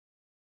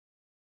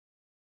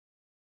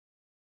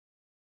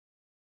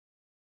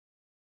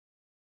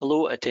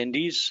Hello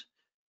attendees,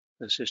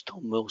 this is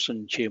Tom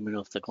Wilson, Chairman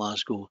of the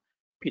Glasgow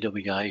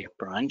PWI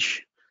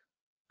branch.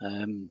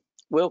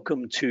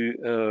 Welcome to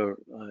our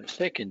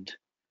second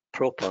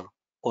proper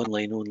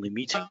online only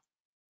meeting.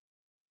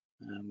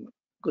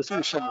 Go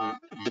through some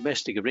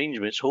domestic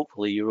arrangements.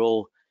 Hopefully you're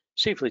all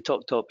safely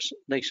tucked up,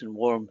 nice and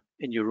warm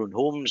in your own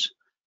homes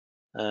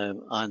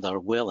and are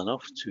well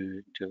enough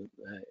to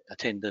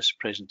attend this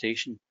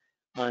presentation.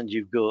 And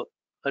you've got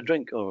a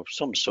drink of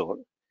some sort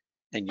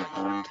in your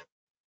hand.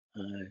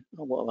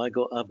 What have I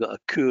got? I've got a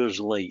Coors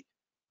Light,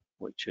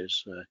 which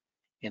is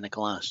in a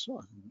glass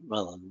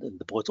rather than in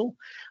the bottle,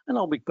 and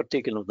I'll be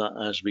partaking of that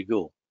as we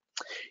go.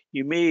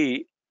 You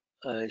may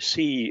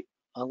see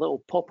a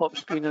little pop-up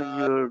screen on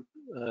your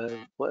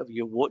whatever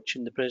you're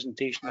watching the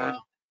presentation on,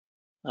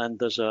 and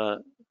there's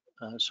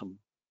some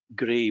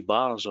grey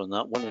bars on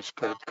that. One is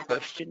called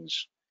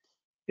questions.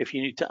 If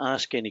you need to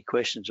ask any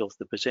questions of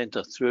the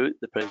presenter throughout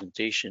the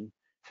presentation,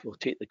 we'll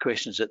take the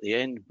questions at the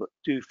end, but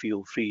do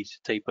feel free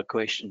to type a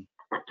question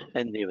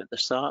in there at the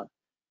start.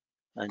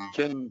 And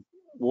Jim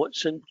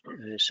Watson,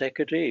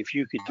 Secretary, if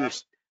you could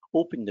just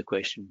open the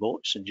question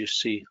box and just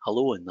say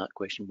hello in that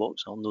question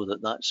box, I'll know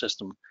that that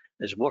system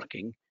is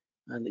working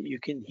and that you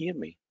can hear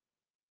me.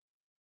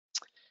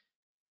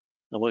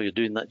 And while you're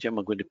doing that, Jim,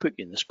 I'm going to put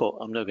you in the spot.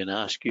 I'm now going to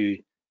ask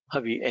you,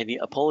 have you any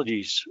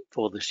apologies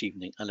for this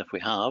evening? And if we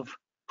have,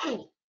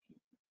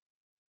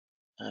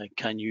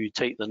 can you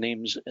type the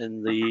names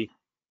in the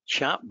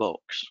chat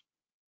box?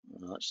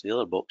 That's the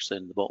other box there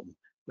in the bottom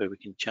where we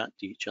can chat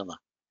to each other.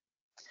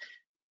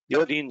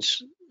 The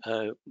audience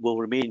will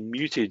remain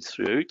muted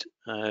throughout.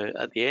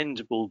 At the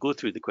end, we'll go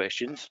through the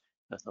questions,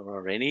 if there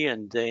are any,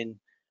 and then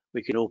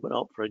we can open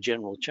up for a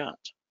general chat.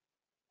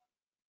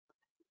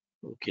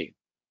 Okay.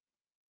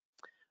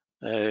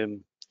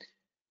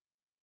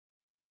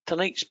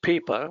 Tonight's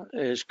paper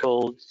is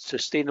called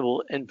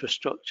Sustainable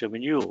Infrastructure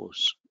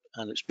Renewals,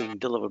 and it's being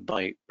delivered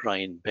by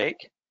Brian Beck.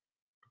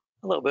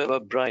 A little bit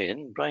about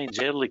Brian.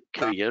 Brian's early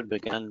career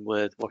began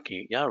with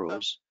working at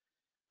Yarrows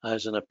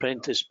as an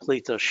apprentice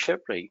plater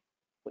shipwright,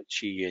 which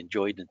he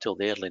enjoyed until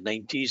the early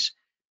 90s,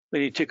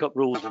 when he took up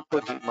roles in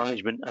project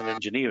management and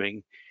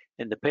engineering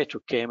in the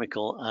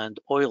petrochemical and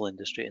oil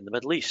industry in the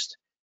Middle East,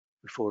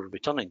 before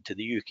returning to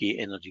the UK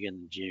energy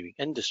and engineering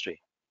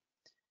industry.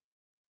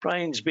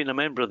 Brian's been a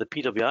member of the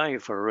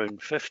PWI for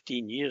around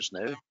 15 years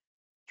now,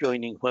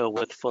 joining while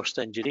with First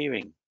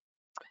Engineering.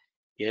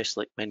 Yes,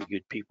 like many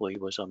good people, he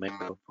was a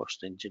member of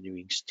First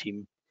Engineering's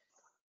team.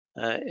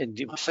 And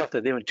he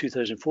started there in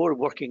 2004,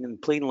 working in the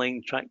plane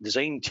line track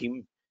design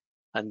team,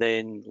 and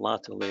then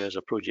latterly as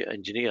a project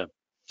engineer.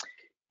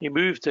 He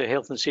moved to a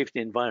health and safety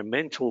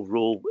environmental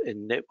role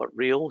in Network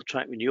Rail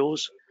track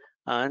renewals,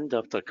 and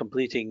after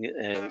completing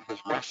his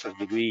master's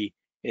degree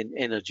in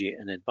energy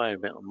and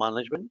environmental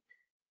management,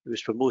 he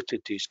was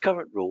promoted to his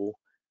current role,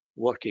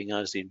 working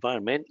as the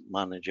environment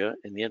manager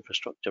in the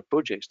infrastructure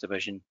projects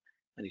division,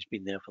 and he's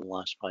been there for the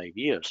last 5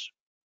 years.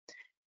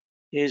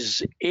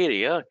 His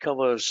area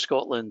covers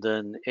Scotland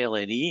and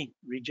LNE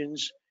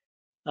regions,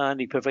 and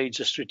he provides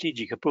a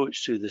strategic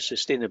approach to the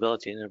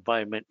sustainability and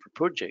environment for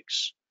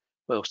projects,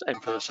 whilst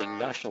influencing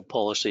national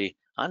policy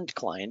and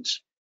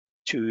clients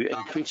to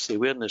increase the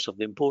awareness of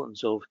the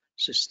importance of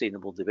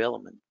sustainable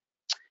development.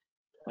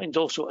 Brian's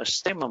also a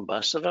STEM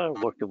ambassador,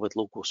 working with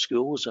local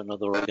schools and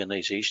other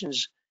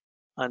organisations,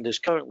 and is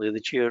currently the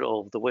chair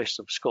of the West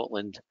of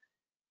Scotland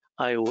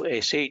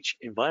IOSH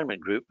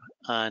Environment Group,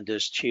 and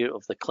is chair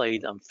of the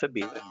Clyde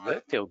Amphibian and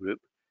Reptile Group,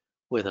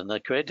 with an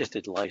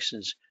accredited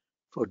licence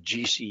for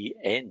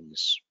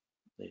GCNs.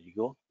 There you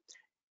go.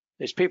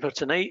 His paper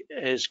tonight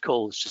is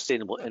called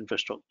Sustainable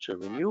Infrastructure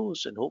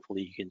Renewals, and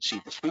hopefully you can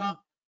see the screen.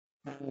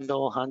 And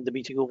I'll hand the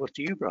meeting over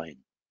to you, Brian.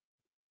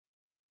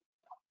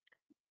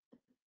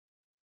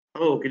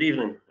 Hello, good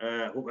evening.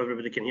 Hope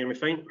everybody can hear me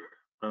fine.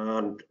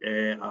 And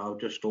I'll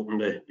just open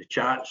the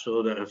chat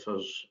so that if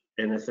there's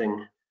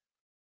anything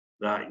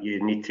that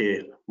you need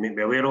to make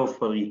me aware of,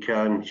 or you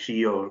can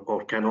see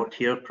or cannot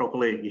hear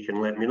properly, you can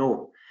let me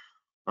know.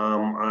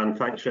 And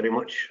thanks very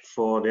much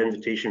for the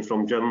invitation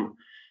from Jim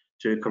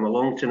to come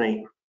along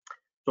tonight.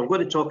 So I'm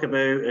going to talk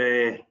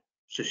about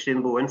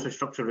sustainable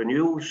infrastructure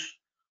renewals,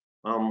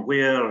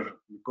 where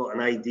we've got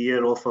an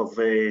idea off of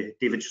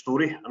David's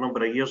story a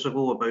number of years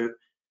ago about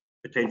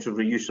potential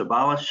reuse of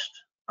ballast.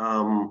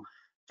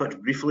 Touch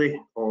briefly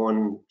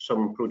on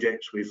some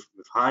projects we've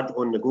had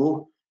on the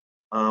go,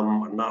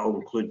 and that will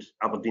include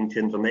Aberdeen to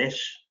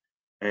Inverness,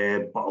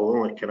 but I'll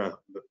only kind of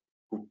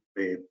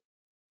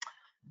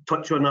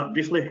touch on that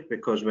briefly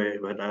because we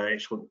had an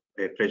excellent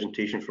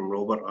presentation from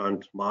Robert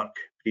and Mark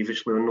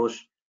previously on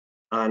those,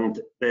 and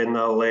then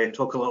I'll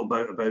talk a little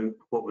bit about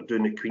what we're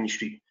doing at Queen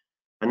Street,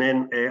 and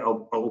then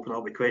I'll open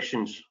up with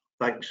questions.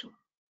 Thanks.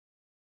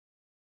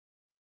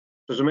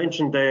 As I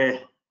mentioned,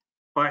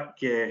 back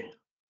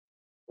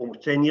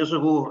almost 10 years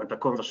ago, I had a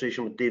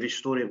conversation with David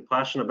Story in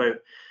passing about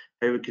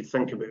how we could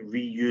think about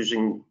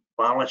reusing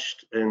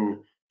ballast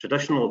in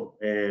traditional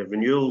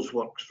renewals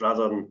works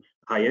rather than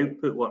high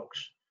output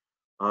works.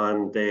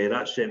 And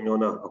that set me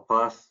on a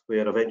path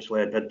where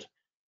eventually I did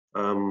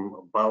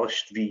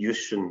ballast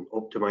reuse and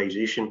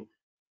optimisation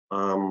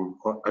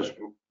as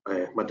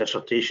my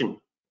dissertation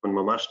on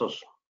my master's.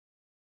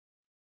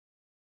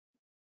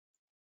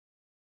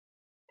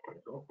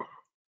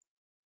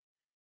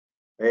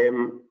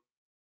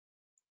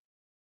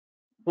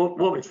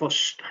 What we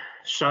first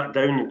sat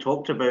down and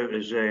talked about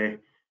is the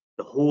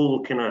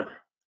whole kind of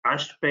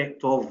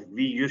aspect of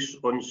reuse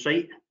on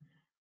site.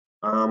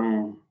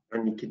 And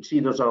you can see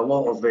there's a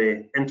lot of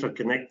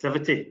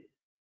interconnectivity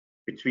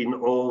between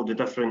all the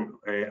different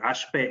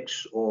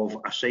aspects of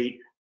a site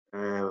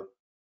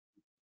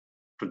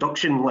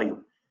production line.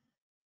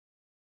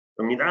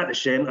 I mean, at the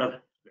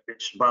centre,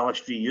 it's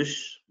ballast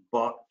reuse,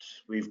 but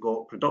we've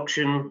got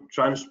production,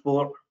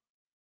 transport,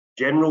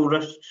 general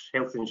risks,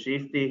 health and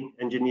safety,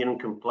 engineering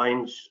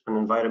compliance, and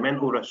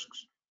environmental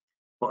risks.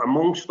 But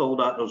amongst all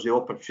that, there's the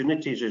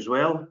opportunities as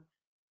well.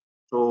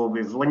 So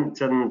we've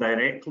linked in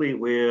directly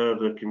where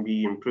there can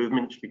be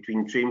improvements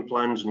between train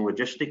plans and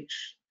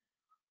logistics,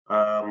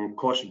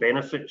 cost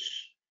benefits.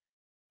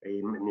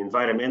 In the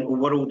environmental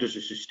world is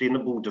a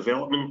sustainable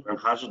development and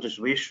hazardous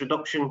waste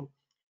reduction,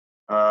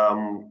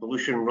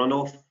 pollution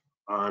runoff,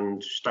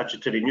 and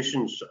statutory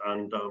nuisance.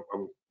 And I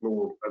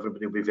know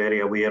everybody will be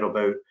very aware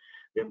about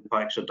the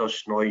impacts of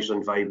dust, noise,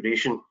 and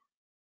vibration.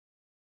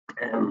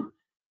 And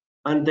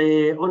on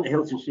to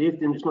health and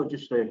safety, and it's not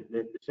just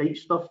the site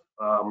stuff.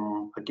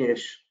 I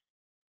guess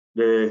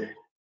the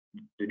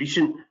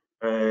recent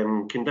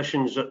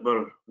conditions that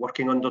we're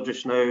working under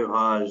just now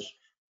has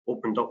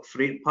opened up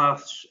freight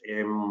paths.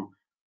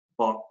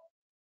 But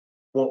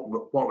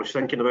what I was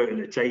thinking about at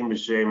the time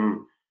was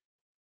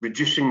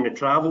reducing the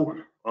travel.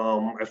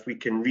 If we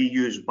can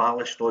reuse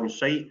ballast on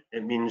site,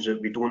 it means that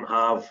we don't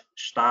have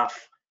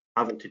staff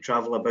having to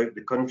travel about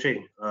the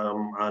country.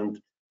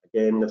 And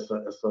again, if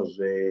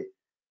there's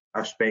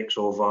aspects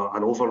of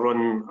an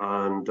overrun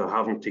and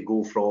having to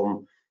go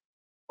from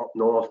up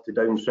north to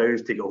down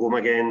south to get home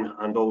again,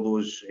 and all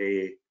those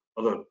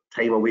other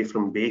time away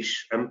from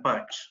base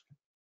impacts.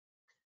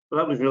 So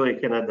that was really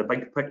kind of the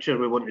big picture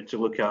we wanted to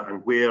look at,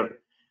 and where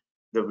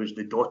there was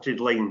the dotted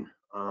line.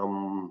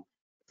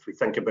 If we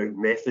think about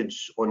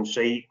methods on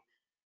site,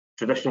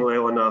 traditionally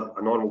on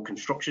a normal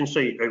construction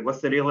site out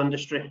with the rail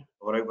industry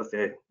or out with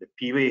the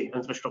P-way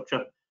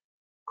infrastructure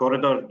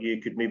corridor,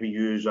 you could maybe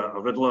use a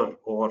riddler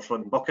or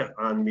front bucket,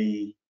 and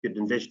we could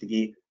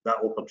investigate that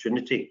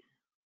opportunity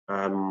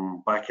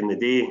back in the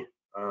day.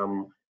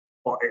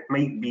 But it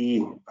might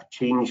be a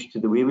change to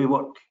the way we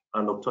work,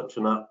 and I'll touch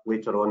on that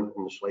later on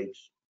in the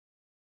slides.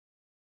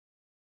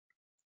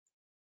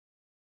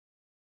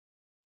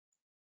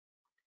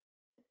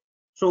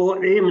 So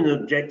the aim and the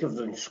objectives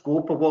and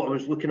scope of what I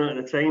was looking at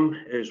the time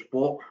is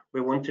what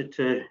we wanted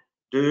to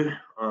do,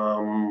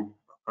 and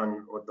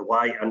the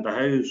why and the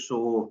how.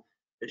 So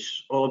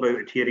it's all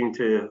about adhering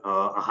to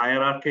a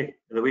hierarchy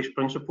of the waste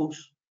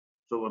principles.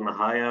 So on the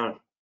higher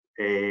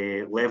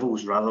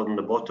levels rather than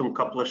the bottom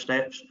couple of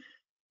steps,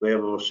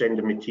 where we're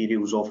sending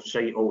materials off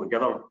site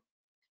altogether.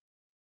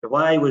 The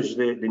why was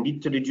the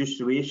need to reduce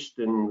the waste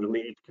and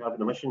related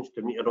carbon emissions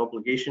to meet our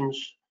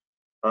obligations.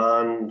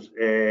 And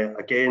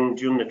again,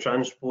 during the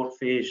transport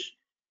phase,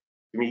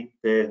 to meet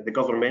the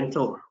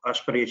governmental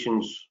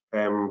aspirations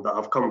that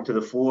have come to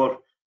the fore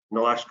in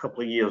the last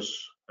couple of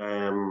years.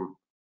 And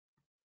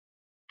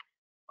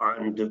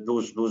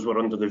those were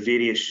under the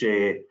various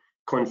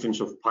Conference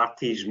of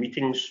Parties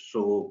meetings,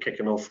 so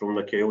kicking off from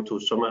the Kyoto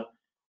summit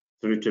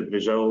through to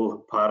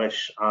Brazil,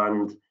 Paris,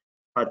 and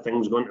had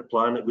things gone to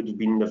plan, it would have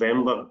been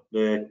November.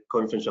 The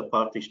Conference of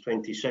Parties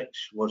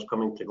 26 was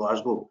coming to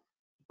Glasgow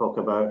to talk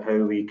about how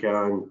we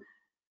can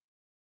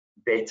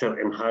better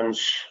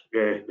enhance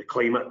the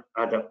climate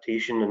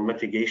adaptation and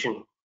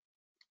mitigation.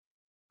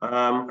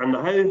 And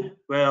the how,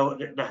 well,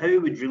 the how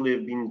would really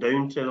have been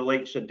down to the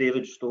likes of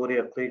David Story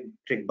or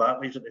Craig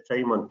Bartley's at the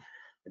time on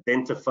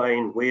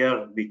identifying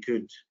where we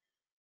could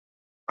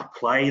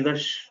apply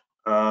this,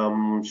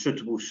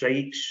 suitable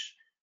sites,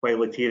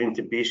 while adhering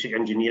to basic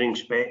engineering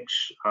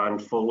specs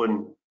and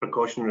following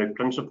precautionary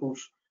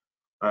principles.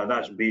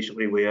 That's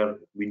basically where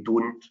we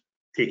don't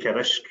take a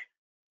risk.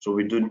 So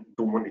we don't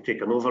want to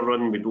take an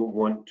overrun. We don't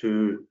want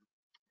to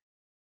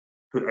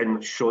put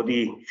in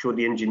shoddy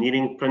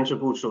engineering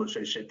principles. So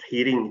it's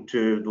adhering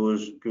to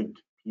those good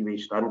P-way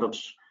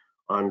standards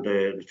and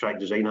the track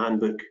design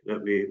handbook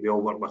that we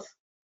all work with.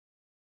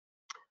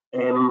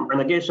 And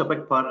I guess a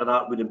big part of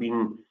that would have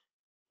been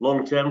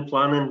long-term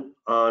planning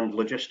and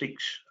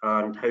logistics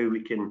and how we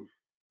can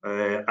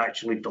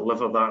actually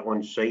deliver that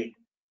on site.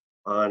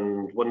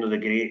 And one of the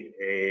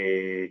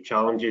great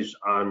challenges,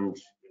 and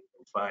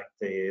in fact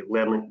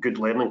good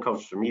learning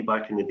curves for me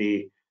back in the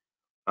day,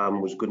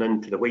 was going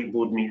into the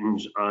whiteboard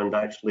meetings and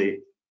actually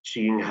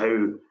seeing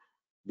how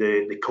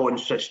the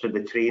consist of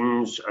the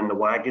trains and the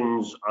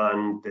wagons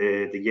and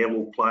the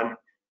yellow plant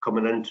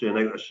coming into and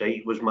out of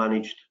site was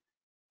managed.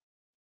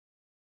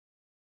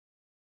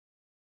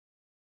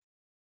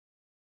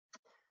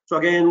 So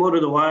again, more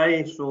of the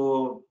why.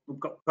 So we've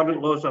got current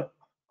laws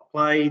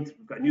applied,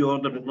 we've got a new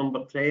order at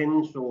number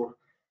 10. So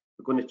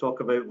we're going to talk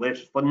about less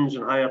funds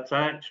and higher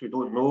tax. We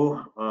don't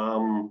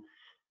know.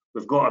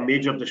 We've got a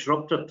major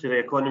disruptor to the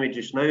economy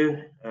just now.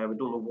 We don't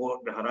know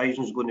what the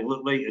horizon is going to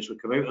look like as we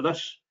come out of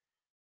this.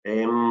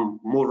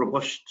 More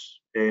robust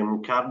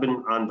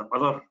carbon and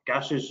other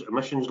gases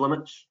emissions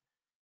limits.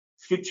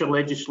 Future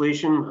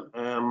legislation,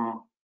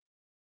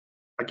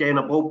 again,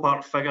 a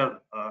ballpark figure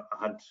I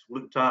had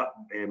looked at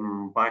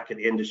back at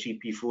the end of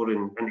CP4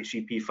 and into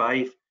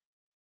CP5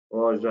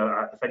 was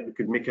I think we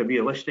could make a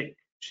realistic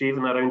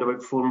saving around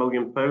about £4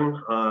 million,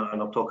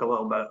 and I'll talk a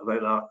little bit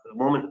about that at the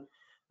moment.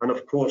 And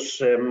of course,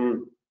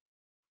 the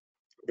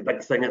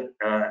big thing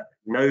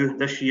now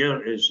this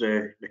year is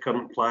the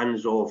current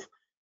plans of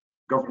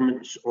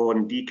governments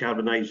on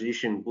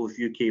decarbonisation, both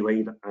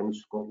UK-wide and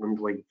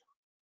Scotland-wide.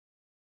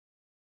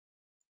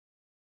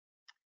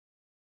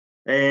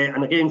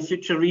 And again,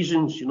 future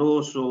reasons, you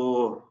know,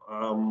 so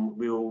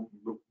we'll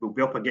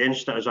be up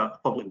against it as a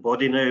public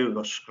body now.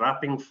 We're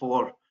scrapping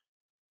for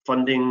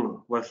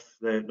funding with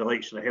the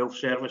likes of the health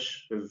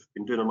service, who've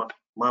been doing a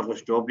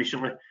marvellous job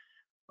recently.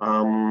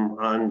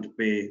 And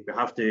we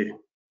have to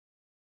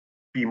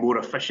be more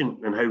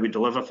efficient in how we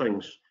deliver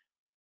things.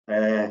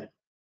 I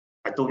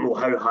don't know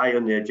how high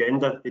on the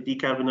agenda the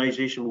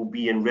decarbonisation will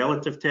be in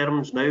relative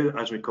terms now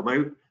as we come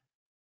out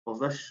of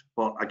this,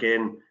 but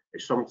again,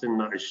 it's something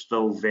that is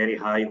still very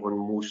high on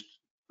most,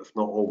 if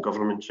not all,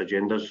 governments'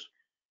 agendas.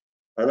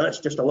 And that's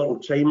just a little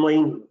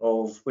timeline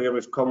of where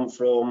we've come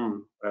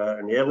from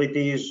in the early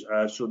days.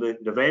 So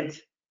the red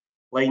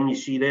line you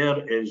see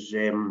there is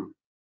the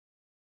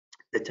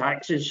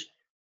taxes.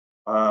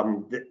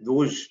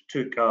 Those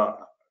took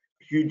a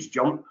huge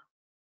jump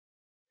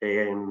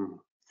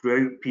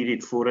throughout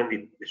CP4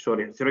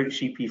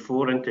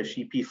 into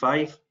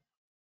CP5,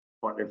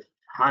 but they've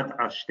had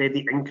a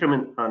steady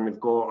increment and they've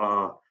got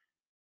a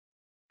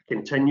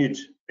continued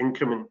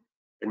increment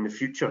in the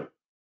future.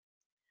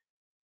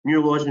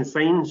 New laws and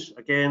fines,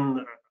 again,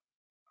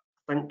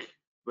 I think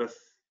with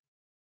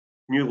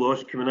new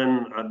laws coming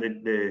in,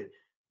 the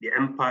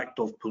impact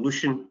of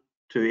pollution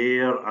to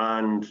air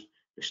and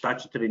the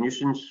statutory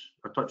nuisance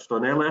I touched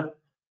on earlier,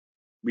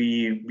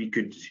 we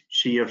could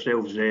see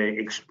ourselves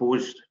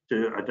exposed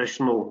to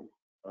additional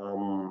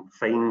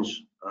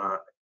fines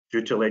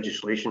due to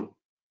legislation.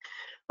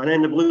 And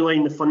then the blue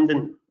line, the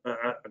funding,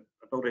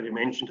 I've already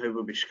mentioned how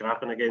we'll be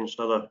scrapping against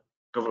other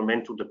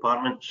governmental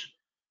departments.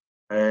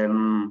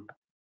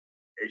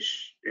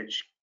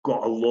 It's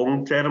got a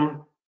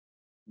long-term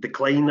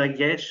decline, I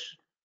guess.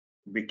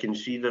 We can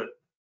see that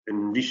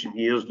in recent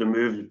years the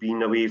move has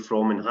been away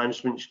from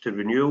enhancements to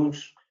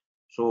renewals,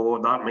 so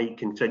that might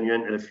continue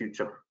into the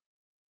future.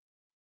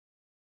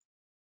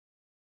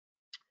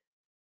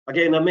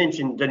 Again, I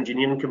mentioned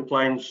engineering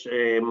compliance.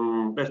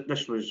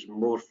 This was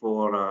more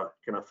for a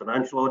kind of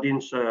financial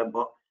audience,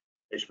 but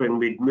it's when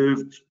we'd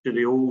moved to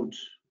the old,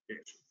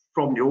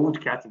 from the old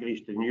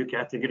categories to the new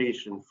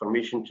categories,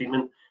 information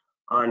treatment,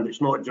 and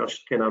it's not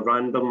just kind of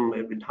random.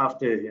 It would have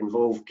to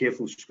involve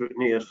careful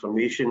scrutiny of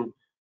information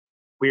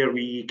where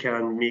we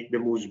can make the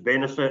most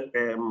benefit.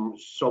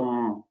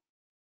 Some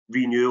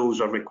renewals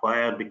are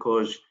required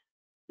because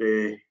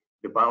the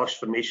ballast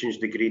formation is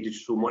degraded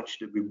so much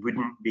that we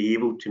wouldn't be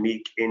able to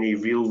make any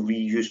real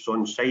reuse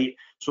on site.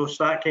 So it's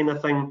that kind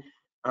of thing.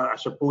 I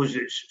suppose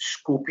it's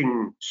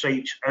scoping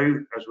sites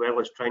out as well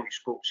as trying to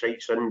scope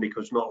sites in,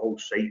 because not all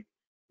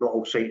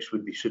sites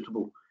would be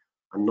suitable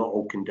and not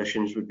all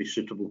conditions would be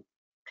suitable.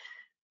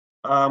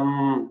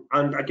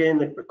 And again,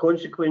 the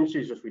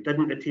consequences, if we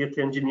didn't adhere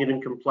to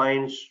engineering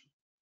compliance,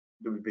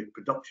 there would be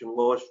production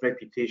loss,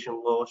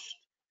 reputation lost,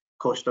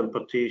 cost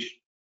imported.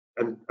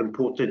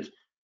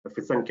 If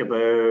we think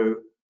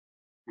about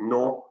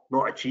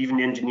not achieving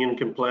the engineering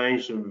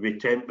compliance, there would be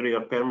temporary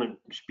or permanent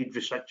speed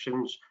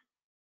restrictions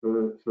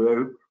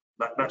throughout.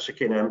 That's the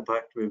kind of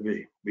impact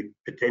we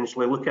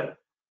potentially look at.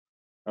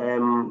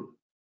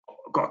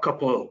 I've got a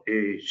couple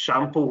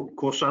of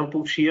core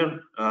samples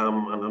here,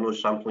 and I know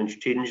sampling's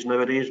changed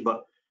nowadays,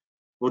 but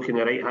looking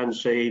at the right-hand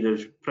side,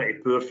 there's pretty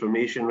poor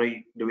formation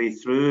right the way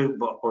through,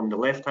 but on the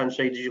left-hand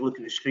side, as you look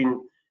at the screen,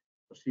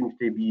 there seems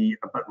to be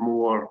a bit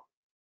more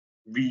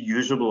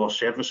reusable or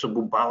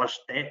serviceable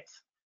ballast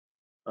depth,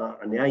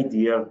 and the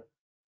idea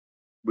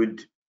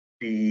would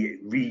be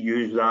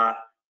reuse that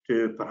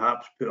to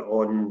perhaps put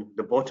on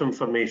the bottom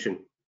formation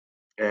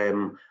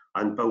and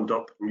build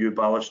up new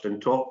ballast on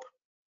top.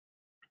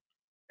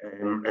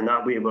 And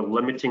that way we're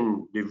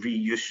limiting the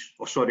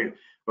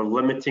we're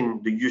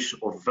limiting the use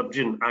of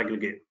virgin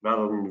aggregate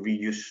rather than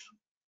reuse.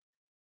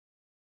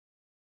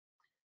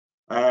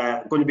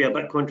 Going to be a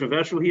bit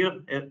controversial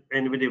here.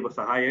 Anybody with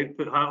a high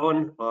output hat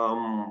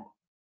on,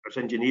 as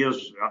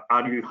engineers,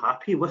 are you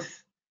happy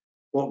with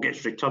what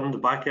gets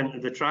returned back into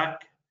the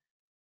track?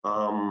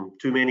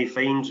 Too many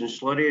fines and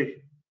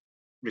slurry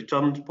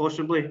returned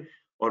possibly,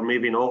 or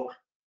maybe not.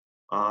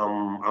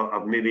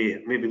 I'll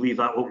maybe leave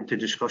that open to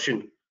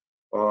discussion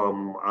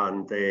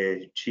and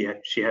see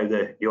how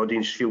the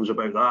audience feels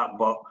about that.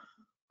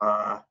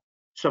 But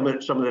some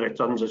of the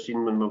returns I've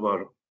seen when we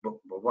were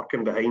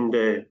working behind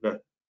the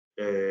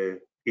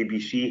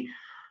ABC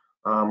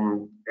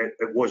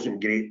it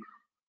wasn't great.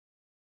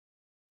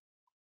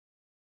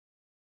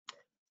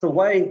 So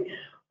why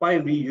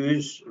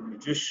reuse,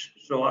 reduce?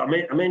 So I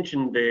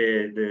mentioned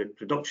the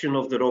production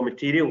of the raw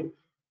material.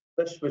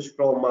 This was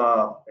from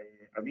a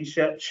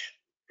research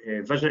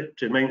visit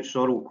to Mount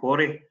Sorrel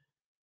Quarry.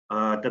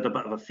 I did a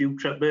bit of a field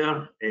trip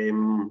there.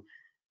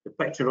 The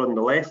picture on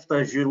the left,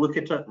 as you look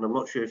at it, and I'm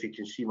not sure if you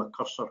can see my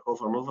cursor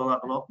hovering over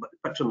that or not, but the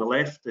picture on the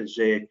left is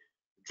a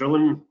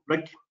drilling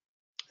rig.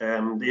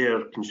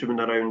 They're consuming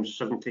around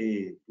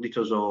 70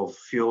 litres of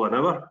fuel an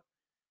hour.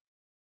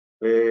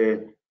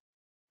 The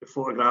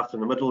photograph in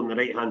the middle on the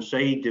right-hand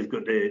side, they've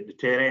got the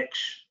Terex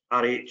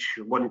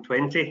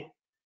RH120,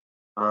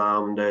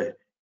 the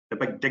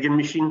big digging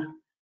machine,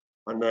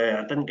 and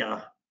I didn't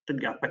get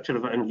a picture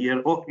of it in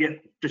here. Oh yeah,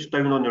 just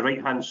down on the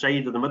right-hand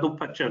side of the middle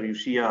picture, you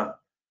see a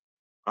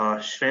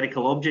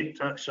spherical object.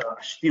 That's a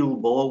steel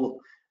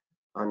ball,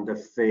 and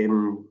if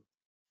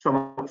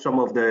some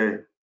of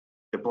the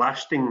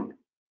blasting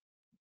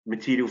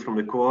material from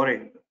the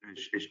quarry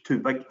is too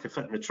big to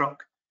fit in the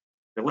truck,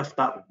 they lift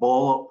that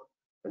ball up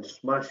and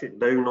smash it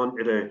down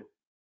onto the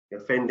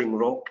offending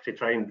rock to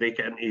try and break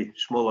it into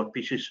smaller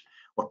pieces,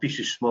 or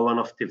pieces small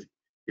enough to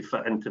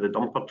fit into the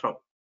dumper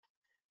truck.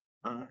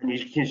 And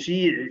as you can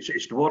see,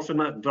 it's dwarfing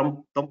that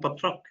dumper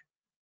truck,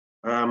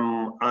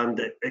 and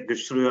it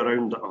goes through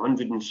around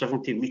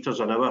 170 litres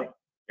an hour,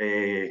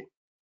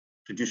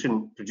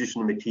 producing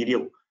the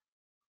material.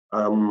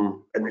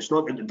 And it's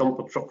not that the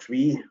dumper trucks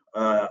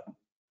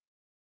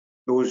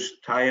those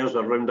tyres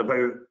are around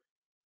about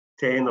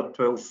 10 or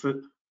 12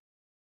 foot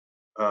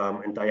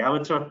in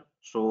diameter.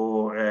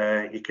 So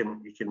you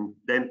can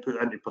then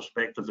put into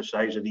perspective the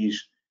size of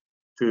these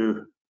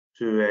two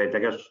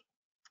diggers.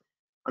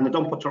 And the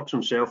dumper trucks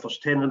themselves, there's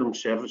 10 of them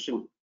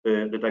servicing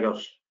the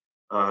diggers,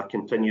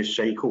 continuous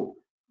cycle.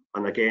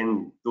 And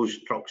again, those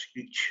trucks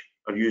each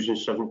are using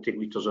 70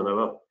 litres an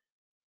hour.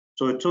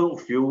 So the total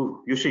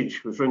fuel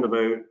usage was around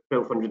about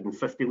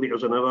 1,250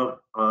 litres an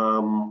hour,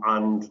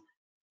 and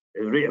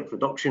the rate of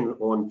production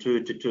on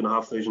 2,000 to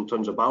 2,500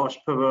 tonnes of ballast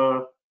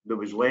power, there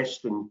was less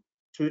than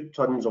 2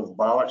 tonnes of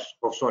ballast,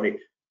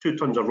 2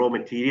 tonnes of raw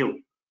material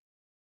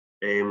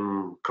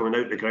coming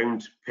out the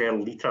ground per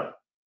litre.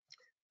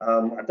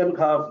 I didn't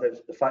have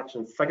the facts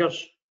and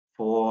figures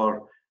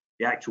for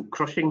the actual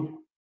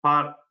crushing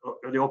part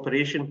of the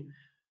operation,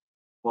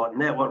 but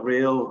Network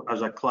Rail,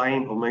 as a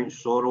client of Mount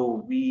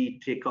Sorrel, we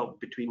take up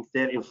between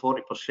 30 and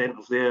 40%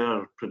 of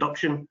their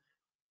production,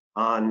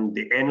 and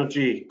the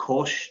energy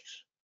cost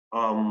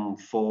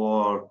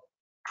for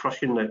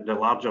crushing the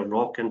larger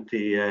rock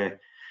into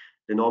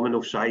the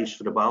nominal size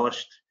for the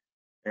ballast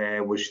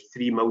was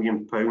 £3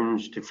 million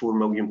to £4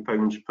 million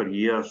per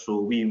year.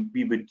 So we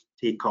would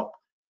take up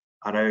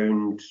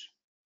around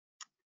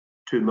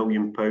 £2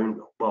 million,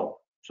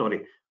 well,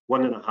 sorry,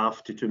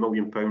 £1.5 to £2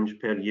 million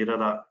per year of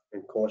that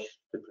in cost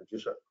to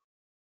produce it.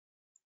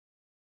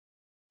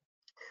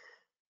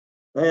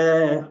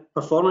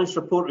 Performance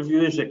report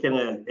reviews at kind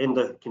of end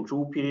of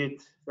control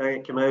period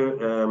came out.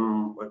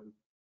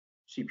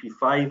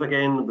 CP5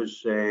 again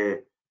was,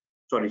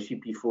 sorry,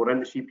 CP4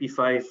 into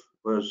CP5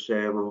 was,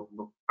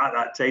 at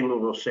that time we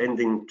were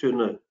sending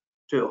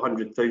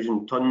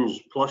 200,000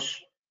 tonnes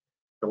plus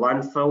the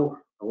landfill.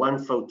 The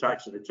landfill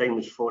tax at the time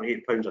was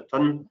 £48 a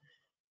tonne.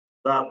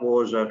 That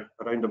was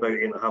around about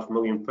 £8.5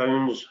 million.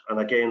 And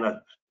again,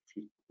 if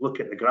you look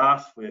at the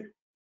graph, the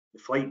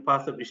flight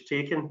path it was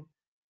taken,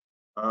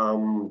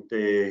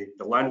 the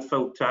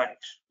landfill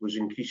tax was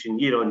increasing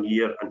year on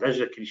year and is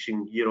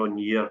increasing year on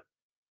year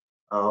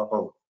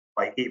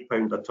by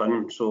 £8 a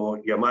tonne. So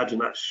you imagine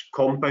that's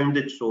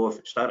compounded. So if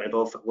it started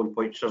off at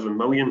 1.7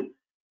 million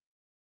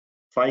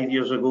 5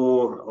 years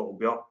ago, it'll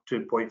be up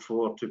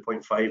 2.4,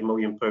 2.5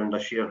 million pound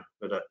this year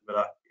with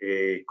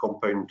that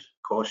compound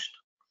cost.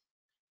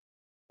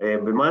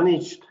 We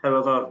managed,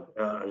 however,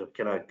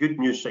 kind of good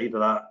news side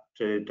of that,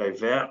 to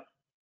divert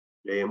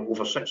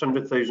over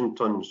 600,000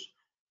 tonnes,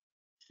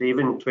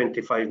 saving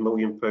 £25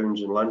 million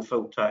in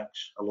landfill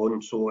tax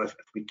alone. So if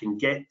we can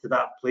get to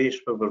that place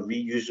where we're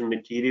reusing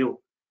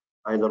material,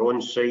 either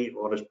on site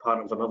or as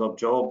part of another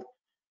job,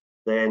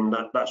 then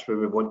that's where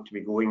we want to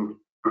be going.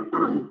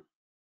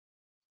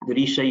 The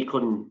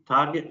recycling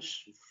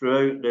targets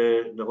throughout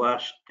the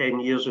last 10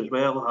 years as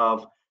well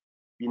have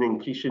been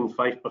increasing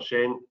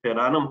 5% per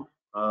annum,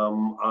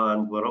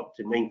 and we're up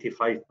to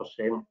 95%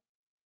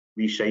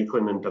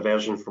 recycling and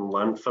diversion from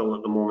landfill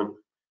at the moment.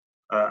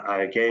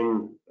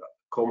 Again,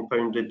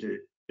 compounded,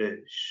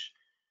 it's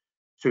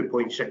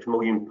 £2.6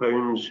 million in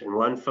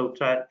landfill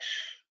tax.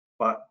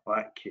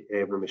 Back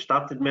when we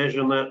started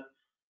measuring it,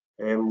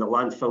 the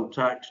landfill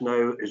tax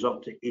now is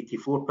up to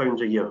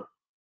 £84 a year.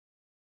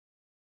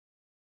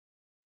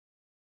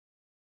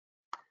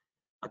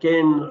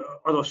 Again,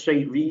 other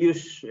site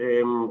reuse,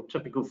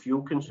 typical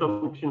fuel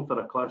consumption for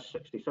a class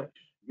 66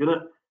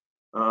 unit.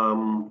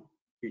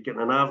 You're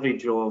getting an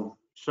average of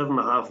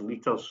 7.5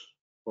 litres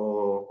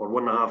or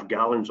 1.5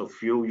 gallons of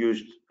fuel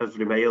used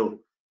every mile.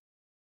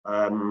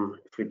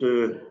 If we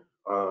do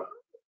a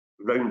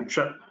round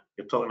trip,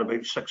 you're talking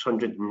about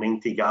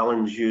 690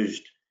 gallons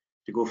used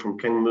to go from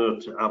Kingmoor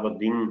to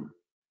Aberdeen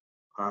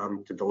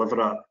to deliver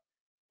that.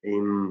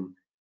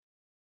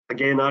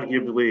 Again,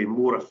 arguably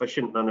more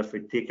efficient than if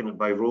we'd taken it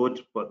by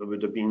road, but there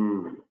would have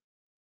been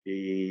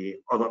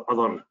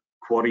other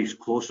quarries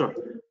closer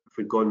if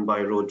we'd gone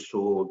by road.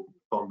 So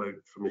talking about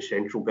from the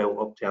central belt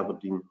up to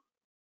Aberdeen.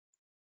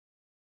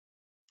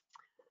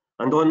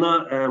 And on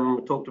that,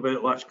 we talked about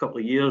the last couple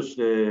of years,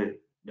 the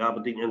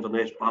Aberdeen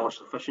Inverness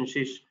ballast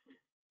efficiencies.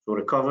 So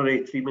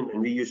recovery, treatment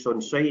and reuse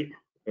on site.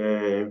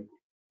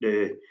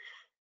 The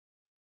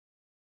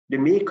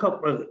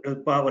makeup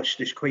of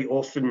ballast is quite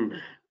often,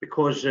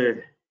 because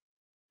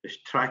this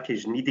track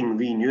is needing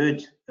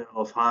renewed,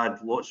 I've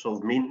had lots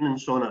of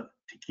maintenance on it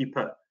to keep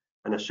it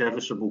in a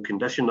serviceable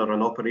condition or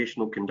an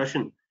operational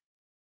condition.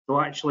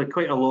 So actually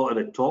quite a lot of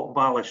the top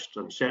ballast,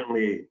 and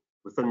certainly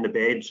within the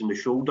beds and the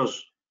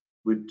shoulders,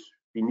 would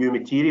be new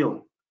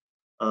material.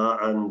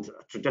 And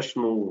a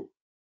traditional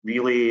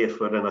relay,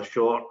 if we're in a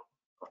short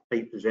or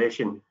tight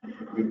possession,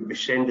 we'd be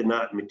sending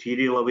that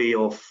material away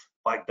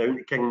back down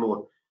to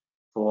Kingmoor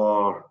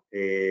for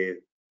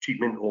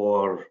treatment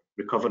or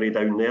recovery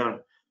down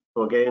there.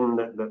 So again,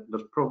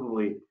 there's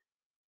probably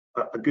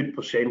a good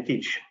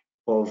percentage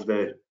of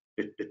the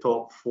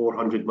top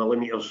 400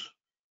 millimetres,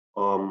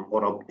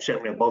 or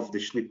certainly above the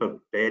sleeper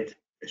bed,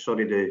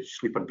 the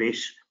sleeper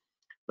base,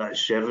 that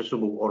is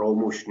serviceable or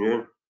almost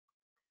new.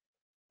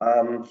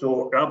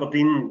 So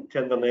Aberdeen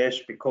to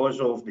Inverness, because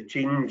of the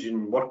change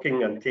in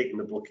working and taking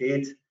the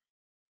blockade,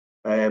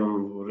 we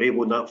were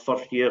able in that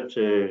first year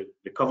to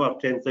recover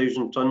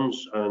 10,000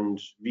 tonnes and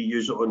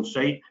reuse it on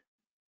site.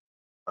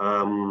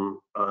 And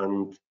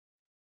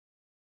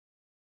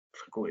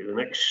if I go to the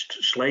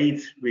next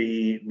slide,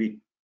 we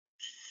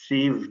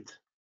saved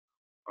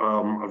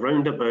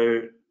around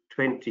about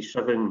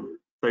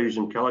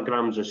 27,000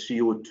 kilograms of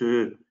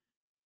CO2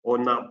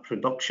 on that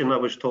production I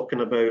was talking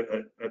about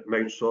at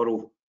Mount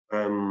Sorrel,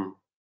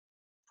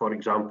 for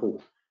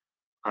example,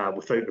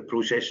 without the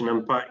processing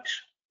impacts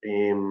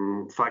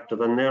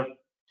factored in there.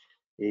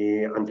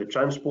 And the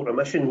transport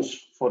emissions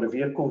for the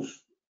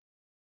vehicles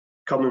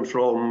coming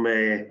from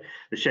the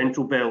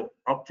central belt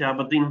up to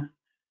Aberdeen,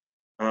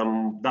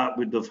 that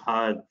would have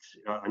had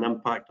an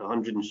impact of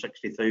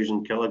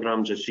 160,000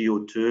 kilograms of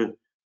CO2.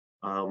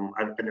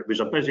 And it was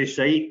a busy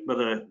site with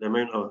the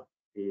amount of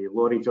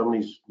lorry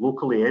journeys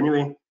locally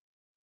anyway.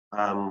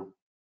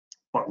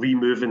 But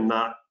removing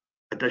that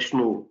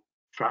additional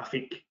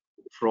traffic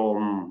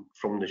from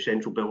the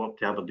central belt up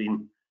to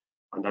Aberdeen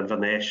and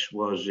Inverness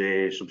was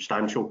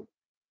substantial.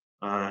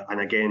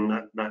 And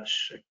again,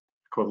 that's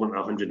equivalent to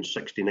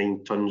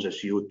 169 tonnes of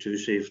CO2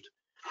 saved.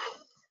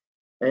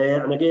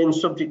 And again,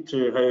 subject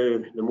to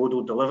how the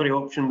modal delivery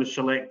option was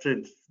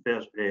selected,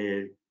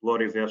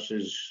 lorry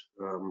versus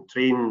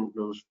train,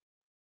 there was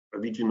a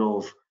region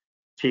of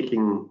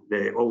taking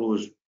all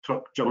those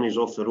truck journeys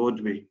off the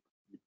road. We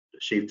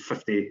saved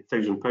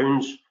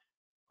 £50,000,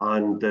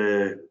 and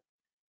the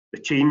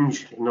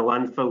change in the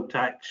landfill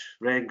tax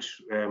regs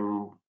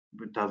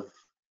would have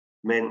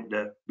meant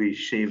that we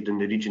saved in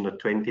the region of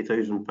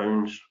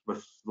 £20,000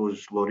 with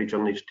those lorry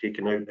journeys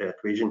taken out of the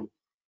equation.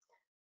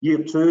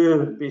 Year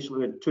two,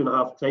 basically had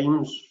 2.5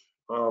 times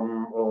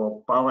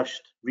of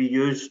ballast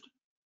reused,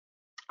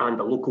 and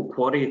a local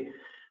quarry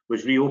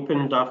was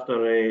reopened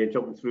after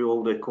jumping through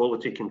all the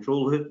quality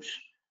control hoops.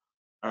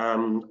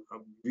 I've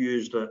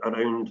used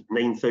around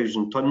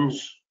 9,000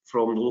 tonnes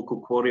from the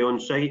local quarry on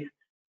site.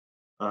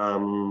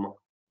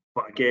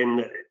 But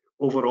again,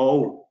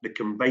 overall, the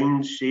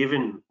combined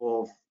saving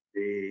of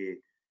the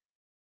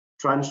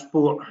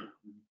transport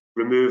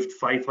removed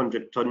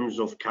 500 tonnes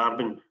of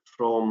carbon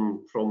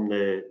from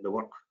the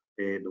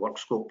work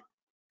scope.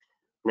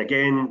 And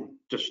again,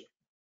 just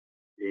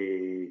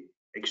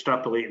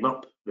extrapolating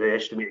up the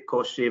estimated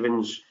cost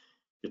savings,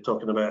 you're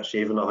talking about a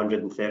saving of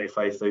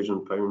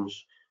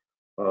 £135,000.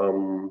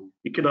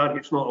 You could argue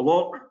it's not a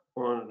lot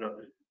on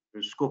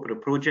the scope of the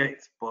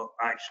project, but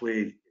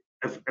actually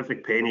every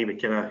penny we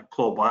kind of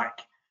claw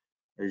back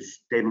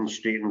is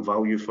demonstrating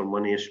value for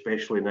money,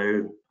 especially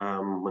now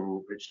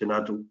when it's the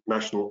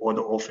National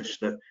Audit Office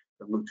that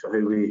looks at how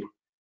we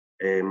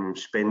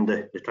spend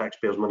the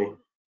taxpayers' money.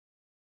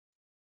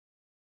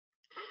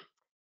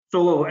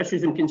 So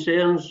issues and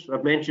concerns,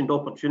 I've mentioned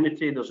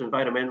opportunity. There's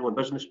environmental and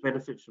business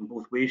benefits from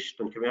both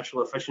waste and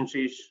commercial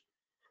efficiencies.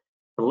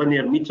 A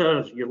linear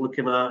metre, you're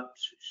looking at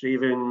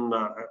saving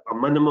a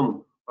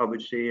minimum, I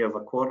would say, of a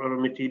quarter of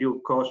material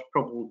cost,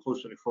 probably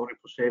closer to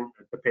 40%,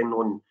 depending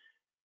on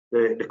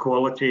the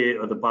quality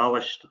of the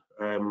ballast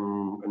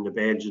and the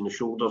beds and the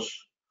shoulders.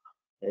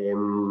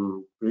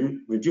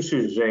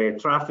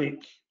 Reduces traffic,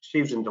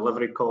 saves in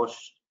delivery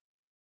costs,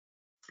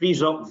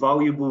 frees up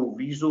valuable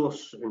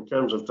resource in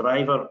terms of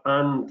driver,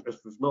 and if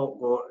we've not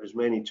got as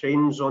many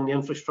trains on the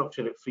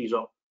infrastructure, it frees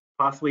up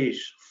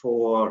pathways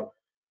for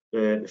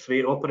the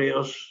freight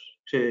operators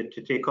to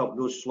take up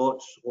those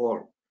slots,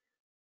 or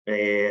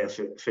if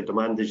the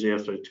demand is there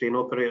for the train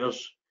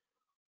operators.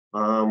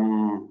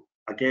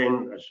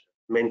 Again, as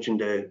mentioned,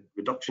 the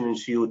reduction in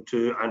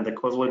CO2 and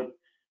equivalent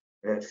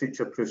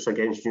future-proofs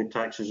against new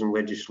taxes and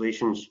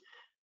legislations.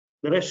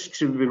 The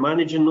risks, we'll be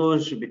managing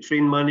those, will be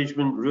train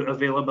management, route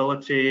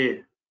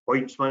availability,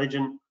 points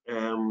management,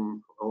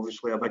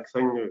 obviously a big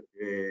thing,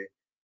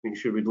 make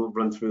sure we don't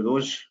run through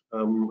those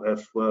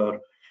if we've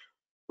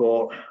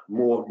got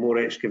more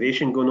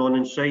excavation going on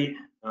in site,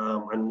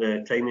 and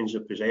the timings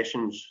of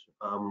possessions.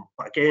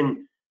 But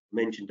again, I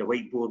mentioned the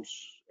whiteboards,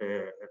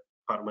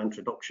 part of my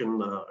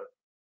introduction.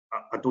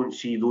 I don't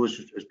see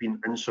those as being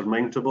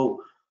insurmountable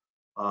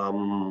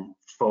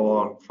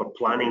for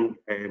planning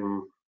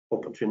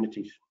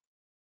opportunities.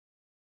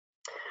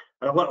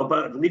 A little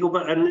bit of the legal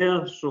bit in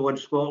there. So in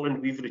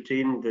Scotland, we've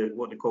retained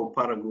what they call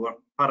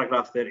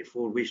paragraph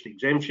 34 waste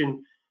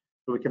exemption.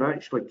 So we can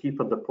actually keep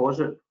a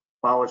deposit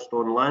ballast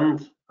on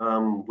land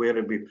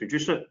where we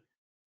produce it.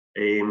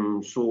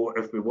 So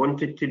if we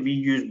wanted to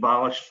reuse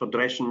ballast for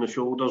dressing the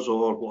shoulders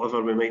or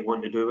whatever we might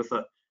want to do with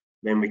it,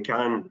 then we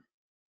can.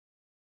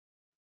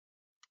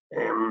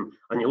 And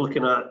you're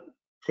looking at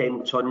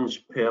 10 tonnes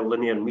per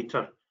linear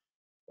metre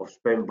of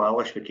spent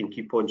ballast we can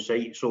keep on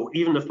site. So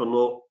even if we're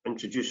not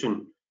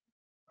introducing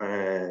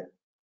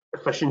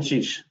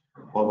efficiencies,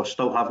 or we're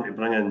still having to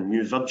bring in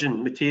new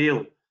virgin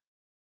material,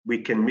 we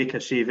can make a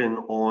saving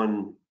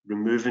on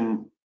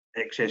removing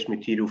excess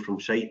material from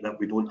site that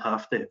we don't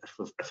have to if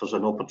there's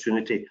an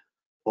opportunity,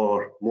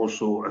 or more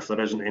so if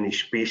there isn't any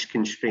space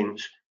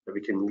constraints, that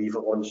we can leave it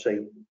on site.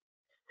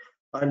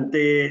 And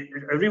a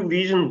real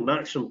reason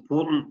that's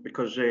important,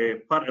 because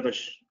part of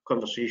this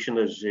conversation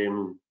is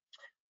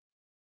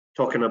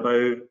talking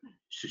about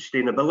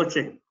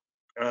sustainability.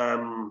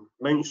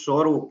 Mount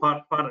Sorrel,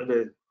 part of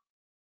the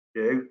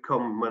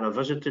outcome when I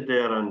visited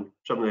there and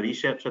some of the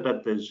research I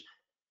did is,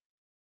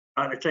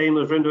 at the time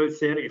there was around about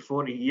 30 to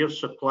 40 years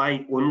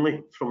supply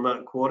only from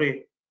that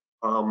quarry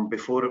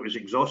before it was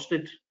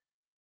exhausted.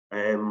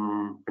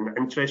 And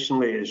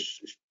interestingly,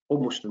 it's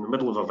almost in the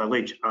middle of a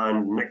village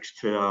and next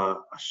to a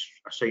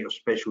site of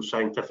special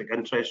scientific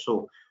interest,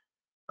 so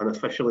an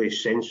officially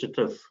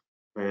sensitive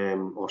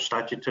or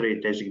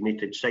statutory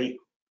designated site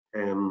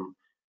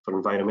for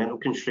environmental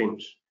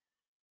constraints.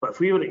 But if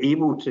we were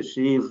able to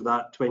save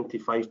that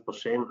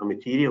 25% of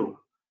material,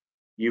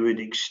 you would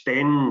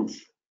extend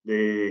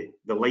the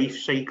life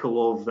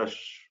cycle of this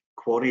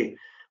quarry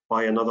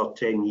by another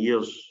 10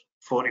 years.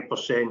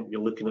 40%,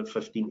 you're looking at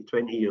 15 to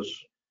 20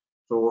 years.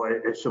 So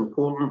it's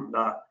important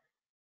that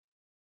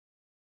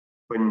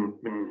when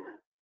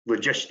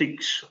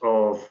logistics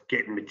of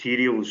getting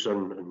materials,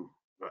 and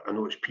I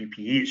know it's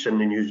PPE, it's in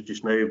the news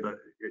just now, but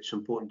it's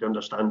important to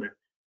understand that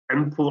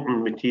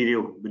importing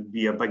material would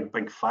be a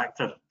big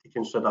factor to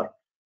consider,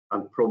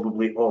 and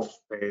probably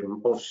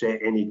offset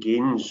any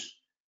gains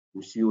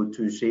in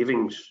CO2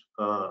 savings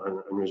and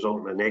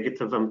result in a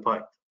negative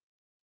impact.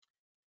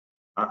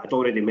 I'd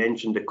already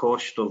mentioned the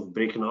cost of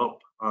breaking it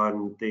up,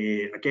 and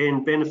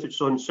again,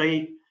 benefits on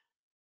site.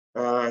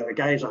 The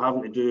guys are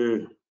having to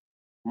do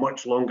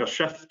much longer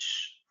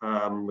shifts.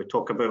 We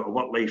talk about a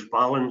work-life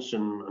balance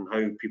and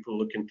how people are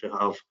looking to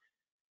have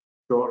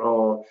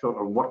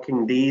shorter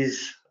working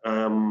days,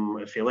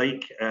 if you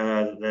like,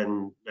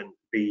 then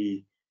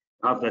we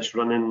have this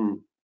running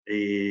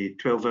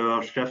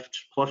 12-hour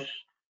shifts plus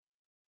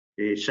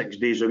 6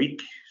 days a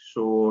week.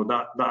 So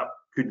that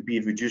could be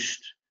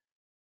reduced,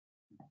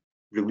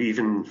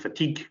 relieving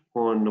fatigue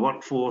on the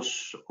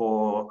workforce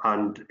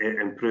and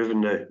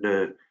improving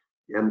the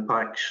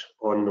impacts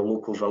on the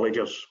local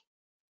villagers.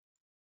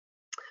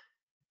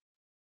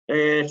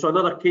 So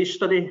another case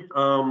study,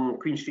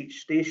 Queen Street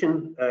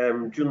Station.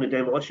 During the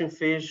demolition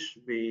phase,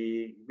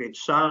 we had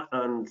sat,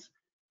 and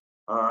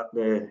at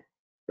the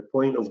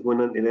point of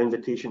going into the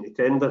invitation to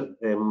tender,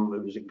 it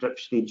was at grip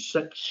stage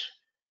 6.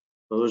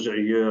 For those of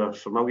you who are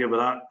familiar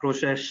with that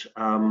process,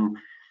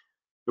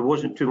 there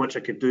wasn't too much I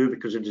could do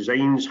because the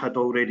designs had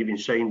already been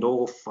signed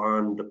off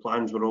and the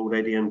plans were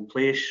already in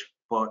place,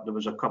 but there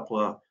was a couple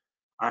of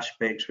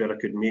aspects where I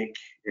could make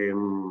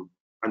an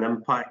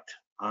impact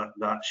at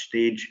that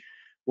stage.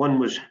 One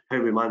was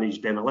how we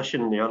manage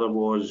demolition, and the other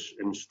was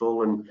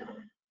installing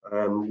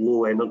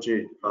low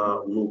energy,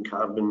 low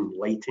carbon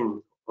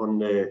lighting on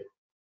the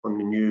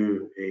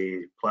new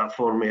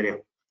platform area.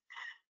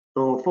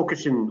 So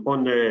focusing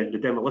on the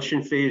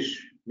demolition phase,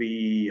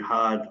 we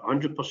had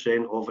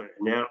 100% of it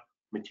inert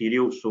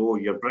material, so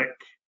your brick,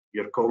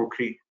 your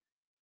concrete,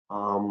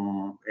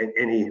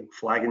 any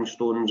flagging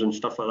stones and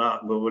stuff like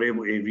that, we were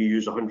able to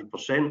reuse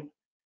 100%.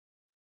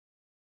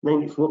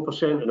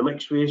 94% of the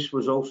mixed waste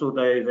was also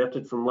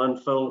diverted from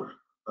landfill,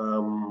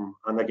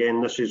 and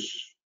again, this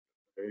is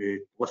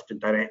lifted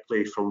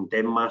directly from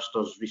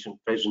Demmaster's recent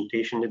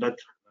presentation they did.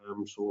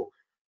 So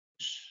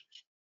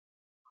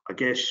I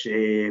guess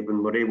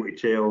when we're able to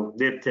tell,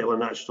 they're telling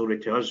that story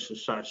to us,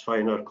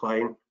 satisfying our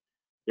client,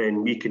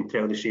 then we can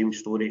tell the same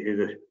story to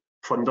the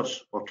funders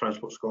or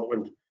Transport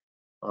Scotland.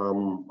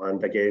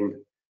 And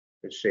again,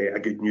 it's a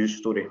good news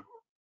story.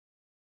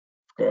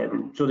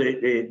 So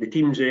the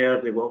teams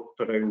there, they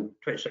worked around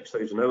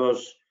 26,000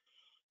 hours,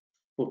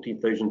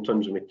 14,000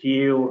 tonnes of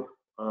material.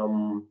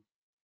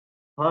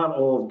 Part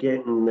of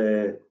getting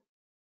the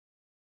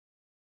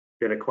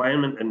the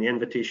requirement in the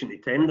invitation to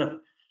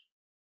tender,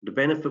 the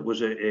benefit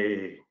was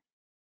that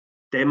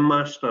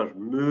Master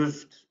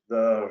moved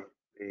their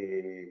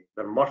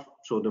MRF,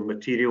 so the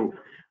material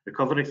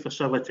recovery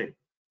facility.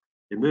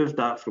 They moved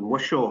that from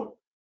Wishaw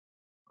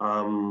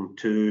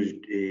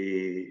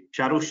to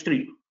Charles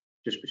Street,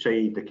 just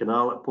beside the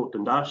canal at Port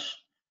Dundas,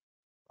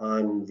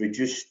 and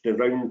reduced the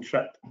round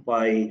trip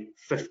by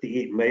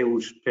 58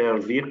 miles per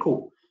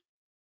vehicle.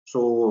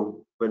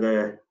 So with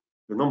the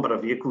number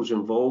of vehicles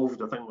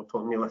involved, I think we're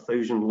talking nearly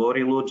 1,000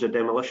 lorry loads of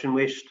demolition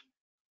waste.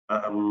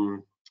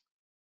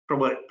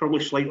 Probably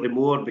slightly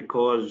more,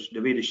 because the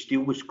way the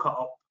steel was cut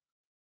up,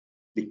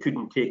 they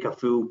couldn't take a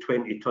full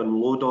 20-ton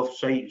load off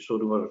site, so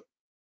they were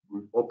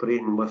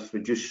operating with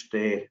reduced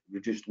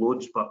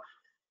loads. But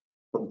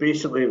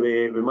basically,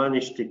 we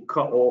managed to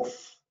cut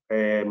off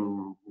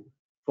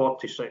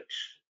 46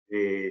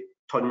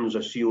 tons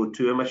of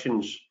CO2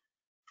 emissions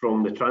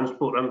from the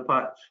transport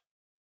impact,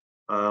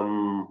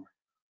 and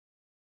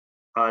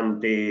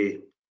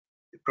the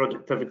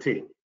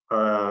productivity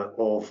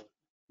of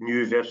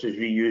new versus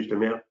reused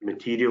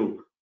material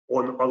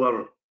on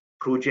other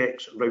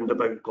projects round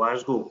about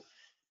Glasgow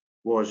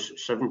was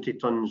 70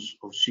 tonnes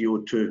of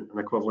CO2 an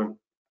equivalent.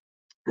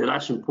 Now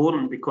that's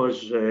important,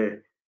 because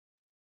the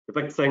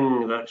big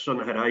thing that's on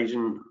the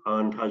horizon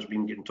and has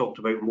been getting talked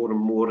about more and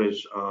more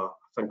is a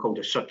thing called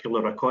a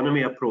circular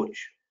economy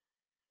approach.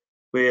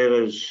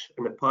 Whereas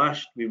in the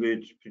past we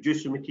would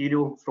produce the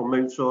material from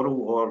Mount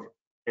Sorrel or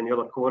any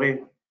other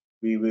quarry,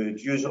 we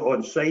would use it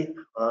on site,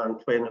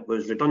 and when it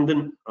was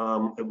redundant,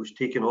 it was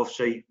taken off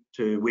site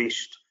to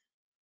waste,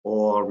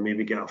 or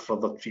maybe get a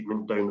further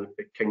treatment down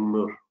at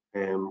Kingmoor,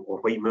 or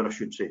Whitemoor I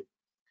should say,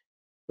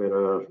 where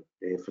our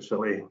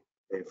facility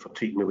for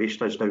treating the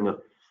waste is down there.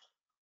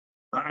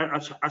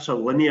 That's a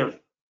linear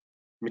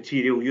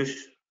material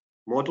use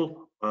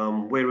model.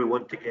 Where we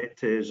want to get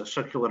to is a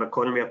circular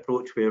economy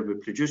approach, where we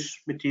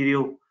produce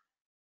material,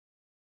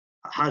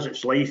 it has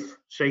its life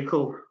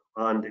cycle,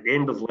 and at the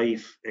end of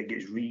life it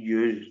gets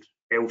reused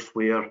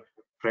elsewhere,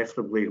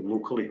 preferably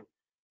locally.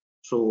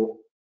 So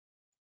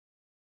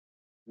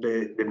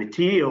the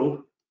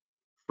material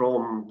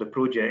from the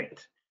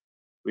project,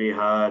 we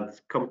had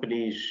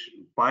companies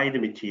buy the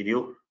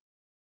material,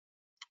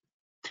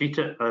 treat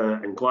it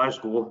in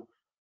Glasgow,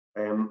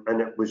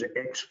 and it was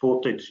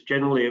exported.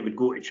 Generally it would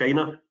go to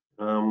China,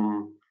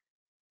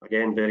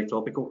 again very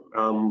topical,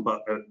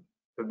 but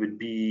it would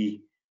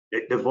be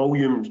the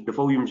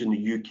volumes in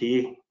the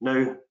UK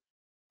now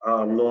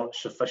are not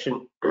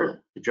sufficient to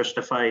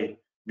justify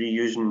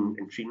reusing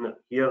and treating it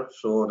here.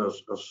 So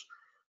there's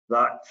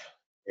that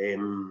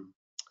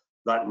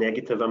that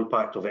negative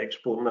impact of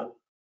exporting it.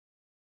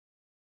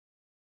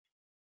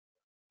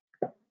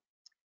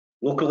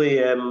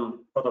 Locally,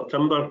 other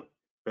timber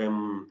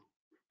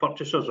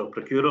purchasers or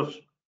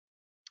procurers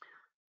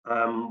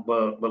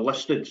were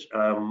listed,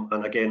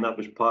 and again that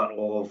was part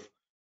of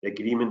the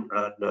agreement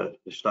at the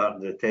start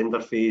of the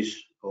tender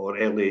phase, or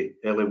early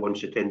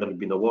once the tender had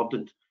been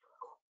awarded.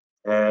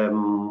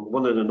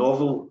 One of the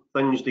novel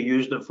things they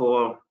used it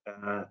for,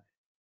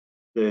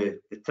 the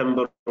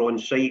timber on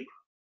site,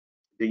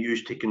 they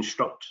used to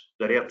construct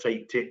their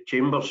airtight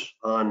chambers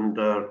and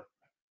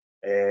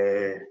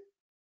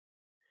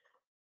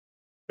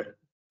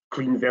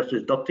clean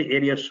versus dirty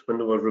areas when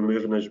they were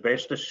removing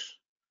asbestos.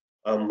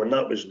 When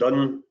that was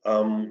done,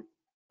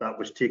 that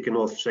was taken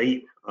off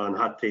site, and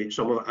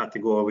some of it had to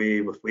go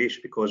away with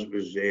waste because it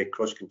was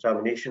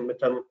cross-contamination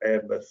with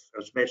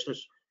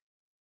asbestos.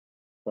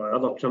 But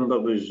other timber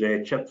was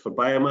chipped for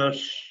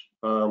biomass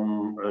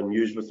and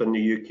used within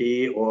the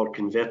UK, or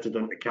converted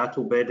into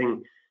cattle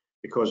bedding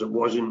because it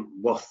wasn't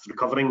worth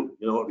recovering.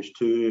 You know, it was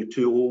too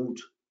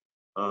old,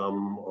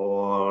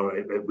 or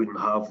it wouldn't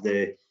have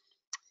the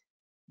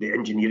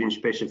engineering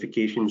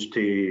specifications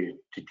to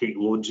take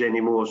loads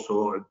anymore,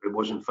 so it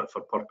wasn't fit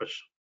for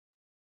purpose.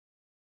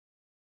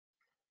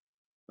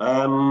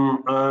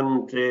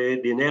 And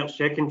the inert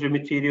secondary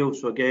material,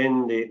 so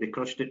again they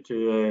crushed it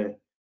to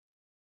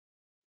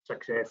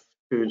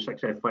 6F2 and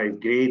 6F5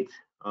 grade,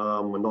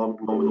 a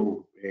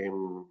nominal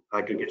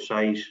aggregate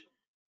size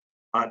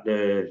at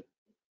the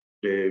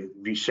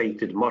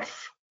recited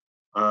MRF,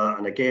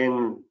 and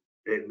again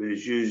it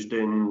was used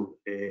in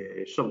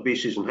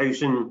sub-bases and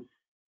housing,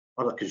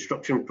 other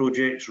construction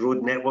projects,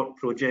 road network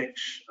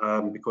projects,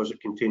 because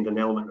it contained an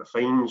element of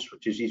fines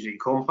which is easy to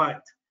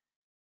compact.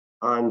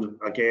 And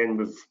again,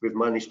 we've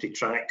managed to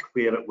track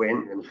where it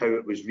went and how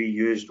it was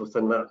reused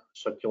within that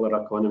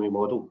circular economy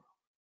model.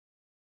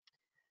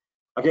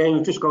 Again,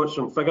 we've just got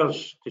some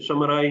figures to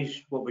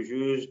summarise what was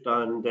used,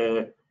 and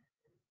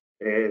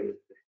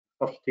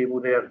first table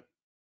there,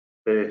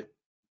 the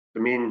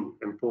main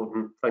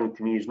important thing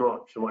to me is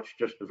not so much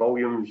just the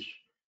volumes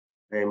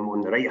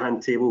on the right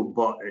hand table,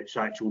 but it's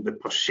actually the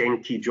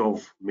percentage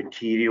of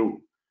material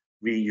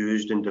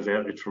reused and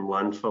diverted from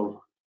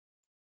landfill.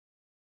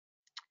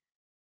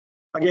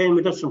 Again,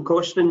 we did some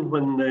costing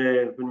when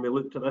we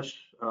looked at this,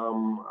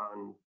 and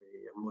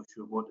I'm not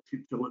sure what the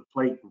future looks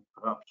like.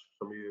 Perhaps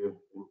some of you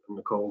in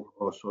the call,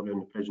 or sorry, in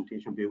the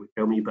presentation, will be able to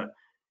tell me. But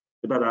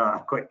we did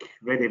a quick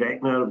ready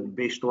reckoner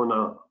based on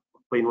a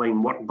plain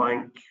line work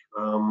bank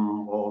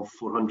of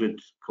 400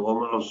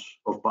 kilometres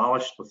of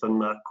ballast within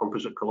that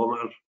composite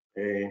kilometre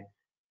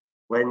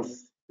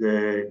length.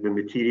 The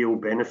material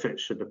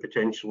benefits had the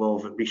potential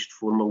of at least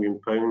 £4 million,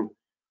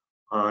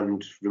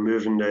 and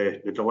removing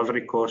the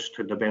delivery cost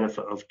had the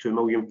benefit of £2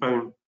 million.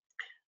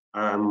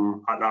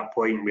 At that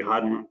point, we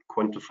hadn't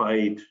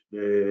quantified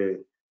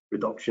the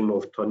reduction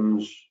of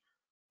tonnes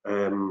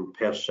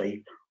per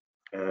site.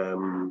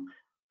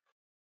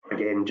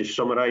 Again, just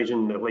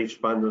summarising, the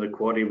lifespan of the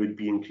quarry would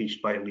be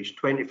increased by at least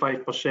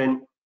 25%,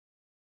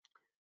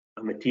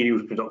 and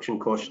materials production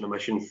costs and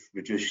emissions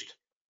reduced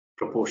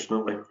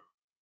proportionately.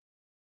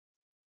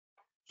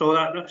 So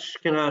that's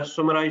kind of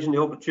summarising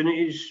the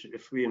opportunities.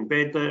 If we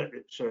embed it,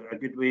 it's a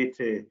good way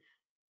to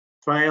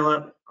trial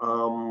it.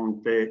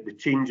 The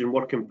change in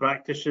working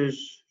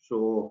practices.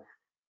 So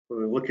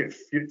when we look at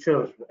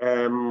future,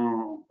 how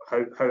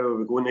are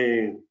we going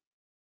to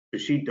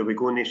proceed? Are we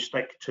going to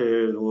stick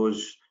to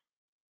those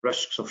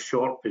risks of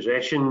short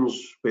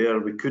possessions where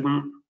we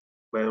couldn't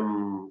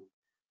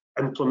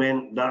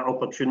implement that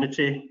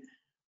opportunity,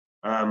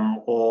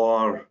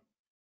 or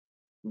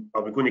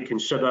are we going to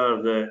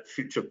consider the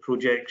future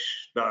projects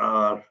that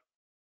are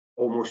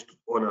almost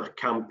on a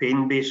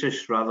campaign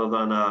basis rather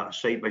than a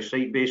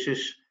site-by-site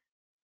basis?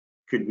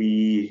 Could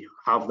we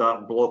have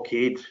that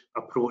blockade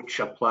approach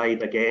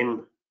applied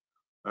again?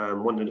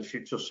 One of the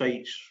future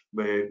sites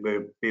where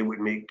we'll be able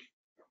to make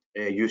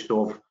use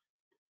of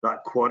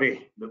that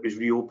quarry that was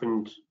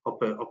reopened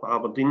up at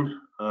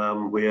Aberdeen,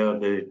 where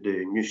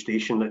the new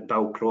station at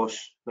Dalcross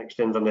next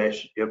to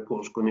Inverness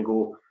Airport is going to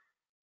go,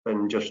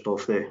 and just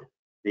off the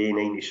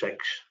A96.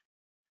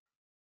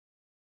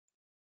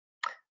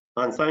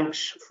 And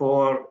thanks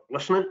for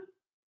listening.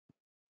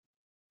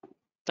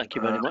 Thank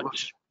you very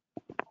much.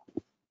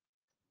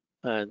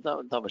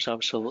 That was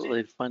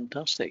absolutely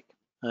fantastic.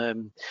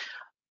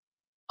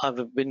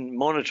 I've been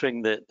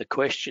monitoring the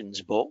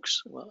questions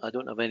box. I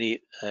don't have any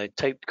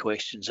typed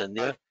questions in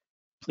there.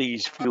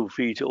 Please feel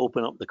free to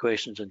open up the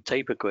questions and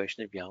type a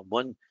question if you have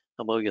one.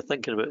 And while you're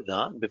thinking about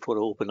that, and before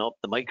I open up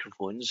the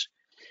microphones,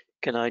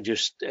 can I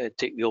just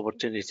take the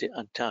opportunity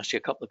and to ask you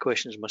a couple of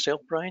questions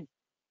myself, Brian?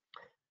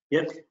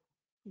 Yep.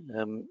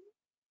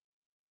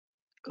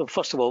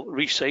 First of all,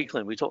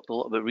 recycling. We talked a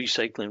lot about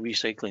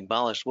recycling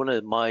ballast. One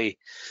of my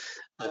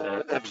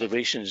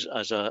observations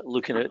as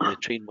looking out the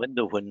train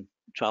window when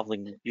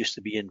travelling used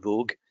to be in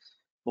vogue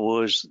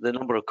was the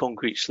number of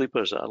concrete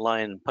sleepers that are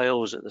lying in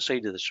piles at the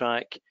side of the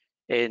track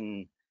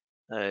in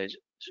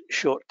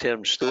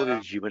short-term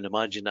storage, you would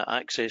imagine, at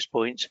access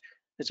points.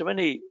 Is there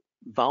any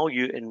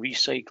value in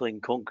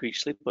recycling concrete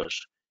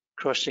sleepers,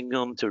 crushing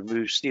them to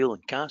remove steel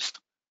and cast,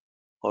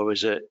 or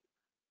is there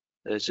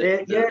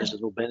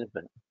no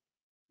benefit?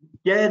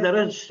 Yeah,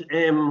 there is,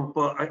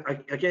 but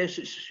I guess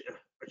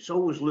it's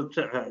always looked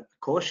at a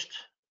cost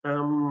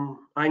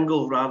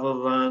angle rather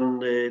than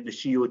the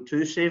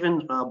CO2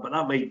 saving, but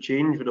that might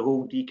change with the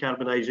whole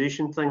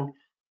decarbonisation thing.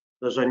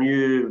 There's a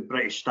new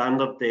British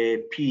standard,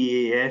 the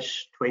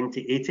PAS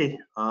 2080,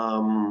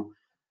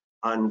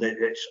 and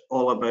it's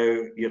all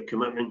about your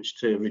commitments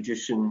to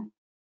reducing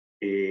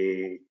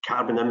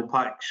carbon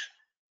impacts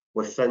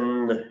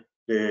within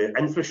the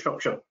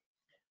infrastructure.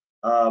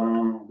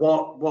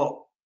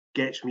 What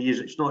gets me is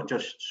it's not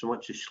just so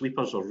much as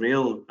sleepers or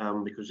rail,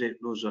 because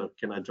those are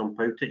kind of jump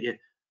out at you.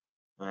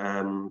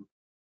 When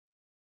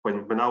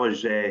I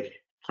was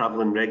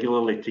travelling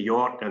regularly to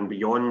York and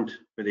beyond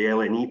with the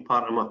LNE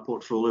part of my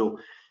portfolio,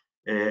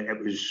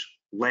 it was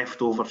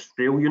leftover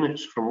rail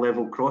units from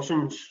level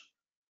crossings.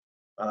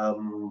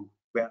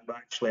 We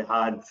actually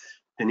had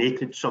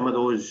donated some of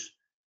those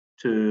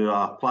to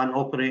a plant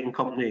operating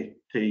company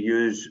to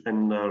use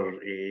in their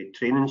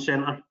training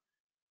centre.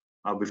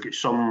 We've got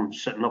some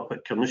sitting up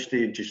at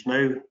Carnoustie just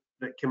now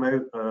that came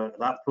out of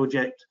that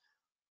project,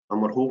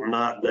 and we're hoping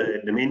that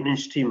the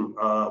maintenance team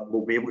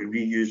will be able to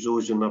reuse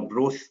those in their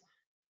growth.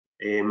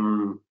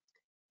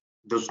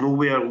 There's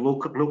nowhere in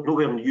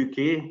the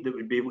UK that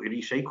would be able to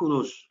recycle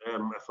those.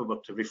 If we were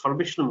to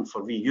refurbish them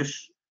for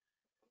reuse,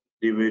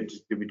 they would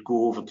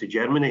go over to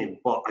Germany.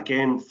 But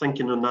again,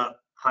 thinking on that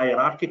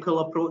hierarchical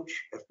approach,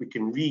 if we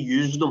can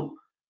reuse them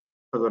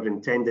for their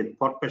intended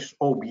purpose,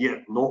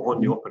 albeit not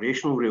on the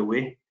operational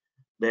railway,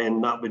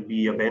 then that would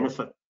be a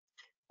benefit.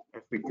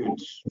 If we could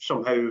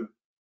somehow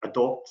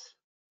adopt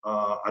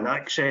an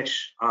access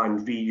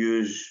and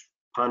reuse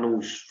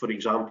panels, for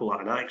example, at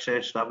an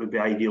access, that would be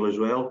ideal as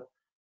well.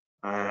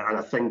 And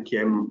I think,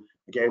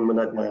 again, when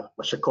I had my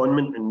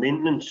secondment in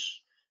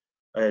maintenance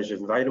as an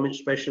environment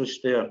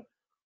specialist there,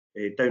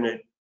 down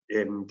at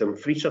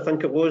Dumfries, I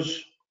think it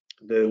was,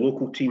 the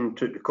local team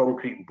took the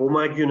concrete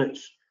BOMAG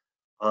units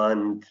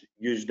and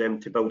used them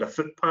to build a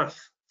footpath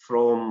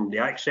from the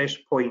access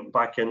point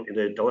back into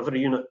the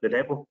delivery unit, the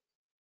depot.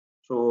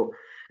 So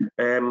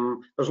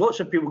there's lots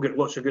of people get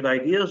lots of good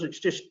ideas. It's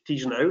just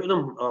teasing it out of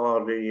them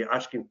or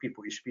asking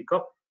people to speak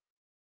up.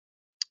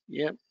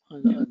 Yeah,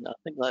 And I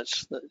think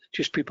that's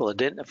just people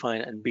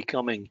identifying it and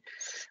becoming,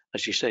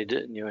 as you said,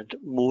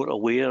 more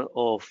aware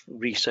of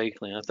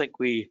recycling. I think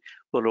we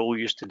were all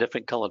used to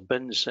different coloured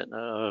bins sitting at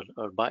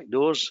our back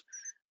doors,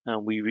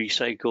 and we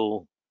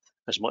recycle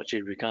as much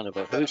as we can of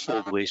our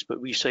household waste,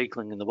 but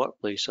recycling in the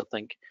workplace, I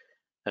think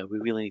we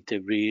really need to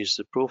raise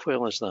the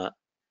profile as that.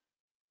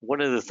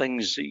 One of the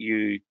things that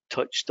you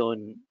touched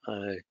on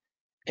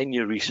in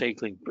your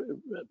recycling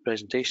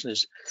presentation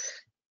is,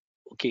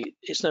 okay,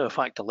 it's now a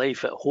fact of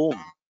life at home,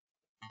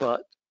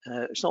 but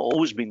it's not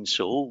always been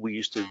so. We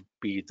used to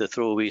be the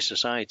throwaway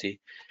society.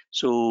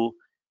 So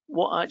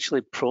what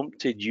actually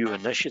prompted your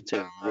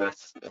initiative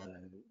with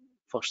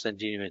First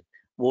Engineering?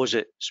 Was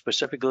it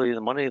specifically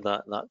the money,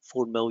 that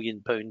 £4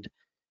 million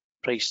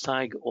price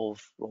tag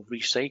of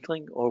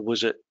recycling, or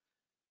was it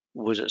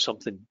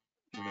something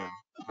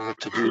more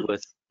to do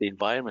with the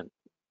environment?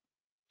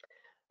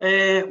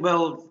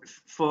 Well,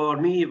 for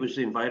me, it was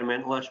the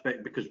environmental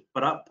aspect, because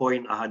by that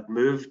point I had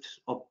moved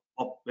up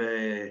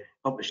the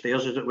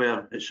stairs, as it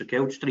were, at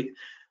Sakeld Street,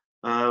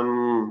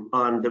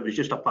 and it was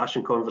just a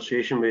passing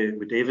conversation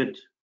with David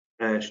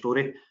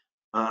Story,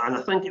 and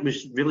I think it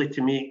was really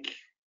to make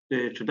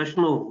the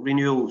traditional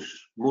renewals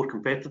more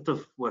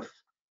competitive with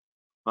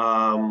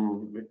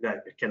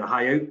that kind of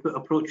high output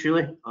approach,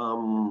 really,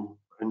 and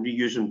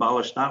reusing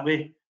ballast that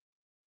way.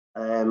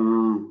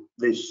 The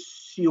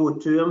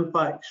CO2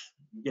 impacts,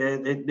 yeah,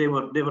 they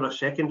were a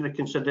secondary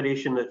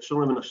consideration. It's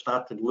only when I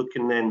started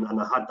looking then,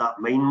 and I had that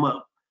mind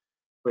map,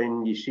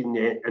 when you seen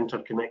the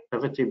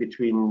interconnectivity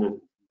between the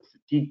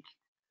fatigue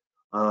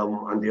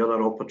and the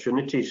other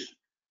opportunities,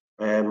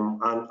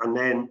 and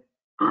then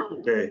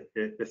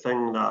the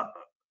thing that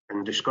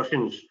in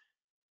discussions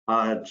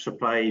had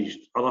surprised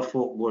other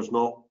folk was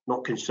not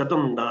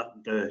considering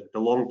that the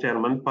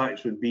long-term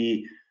impacts would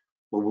be,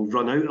 well, we'll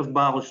run out of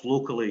ballast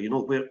locally.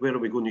 Where are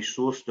we going to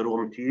source the raw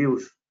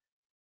materials?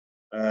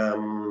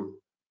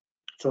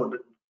 So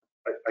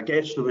I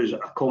guess there was a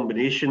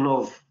combination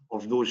of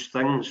those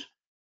things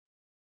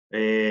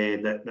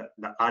that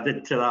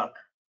added to that.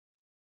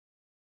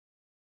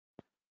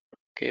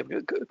 Okay,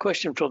 I've got a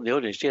question from the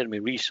audience. Jeremy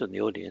Rees in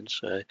the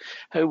audience.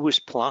 How was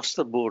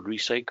plasterboard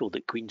recycled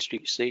at Queen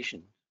Street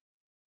Station?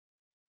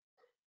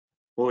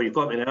 Well, you've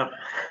got me there.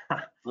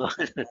 I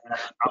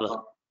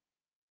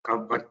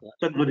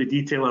didn't know the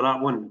detail of that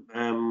one.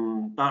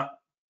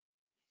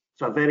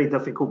 It's a very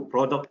difficult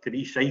product to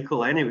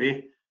recycle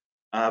anyway,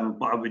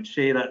 but I would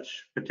say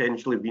that's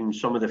potentially been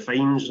some of the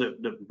fines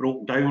that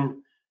broke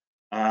down.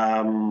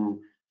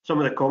 Some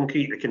of the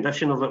concrete, the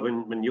condition of it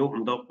when you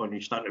opened up, when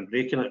you started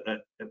breaking it,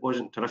 it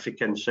wasn't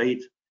terrific inside.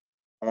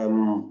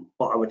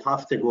 But I would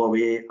have to go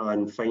away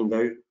and find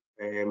out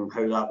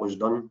how that was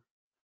done.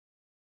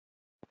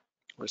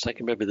 I was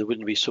thinking maybe there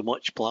wouldn't be so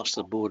much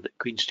plasterboard at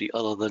Queen Street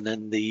other than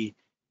in the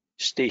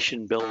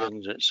station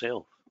buildings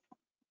itself.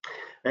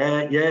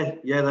 Yeah,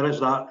 there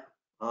is that.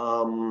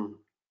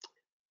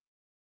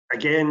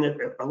 Again,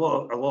 a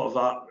lot of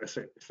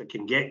that, if it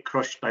can get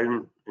crushed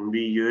down and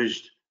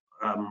reused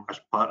as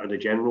part of the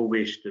general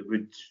waste, it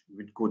would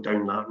go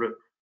down that route.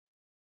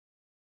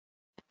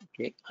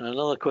 Okay, and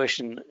another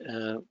question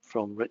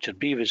from Richard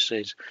Beavis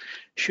says,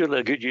 surely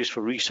a good use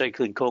for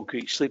recycling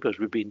concrete sleepers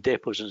would be in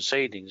depots and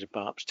sidings and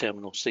perhaps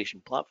terminal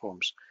station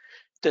platforms.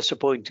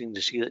 Disappointing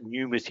to see that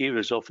new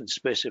materials often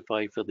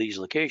specify for these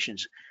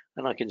locations,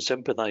 and I can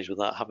sympathise with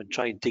that, having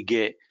tried to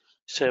get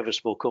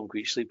serviceable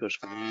concrete sleepers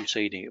for the new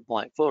siding at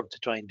Blackford to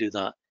try and do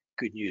that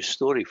good news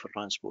story for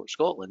Transport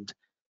Scotland.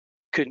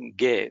 Couldn't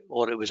get,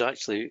 or it was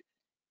actually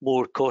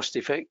more cost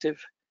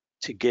effective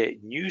to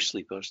get new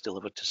sleepers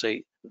delivered to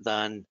site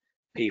than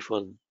pay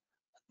for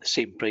the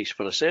same price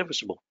for a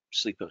serviceable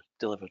sleeper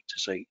delivered to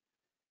site.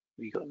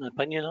 Have you got an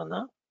opinion on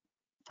that?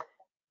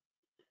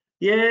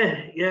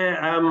 Yeah,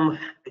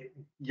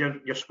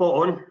 you're spot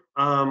on.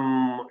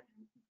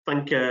 I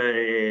think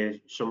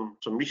some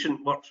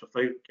recent works,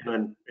 without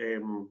kind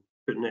of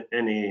putting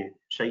any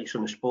sites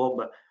on the spot,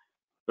 but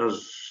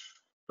there's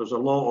a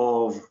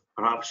lot of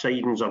perhaps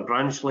sidings or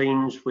branch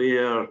lines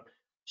where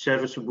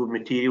serviceable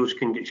materials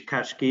can get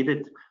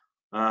cascaded.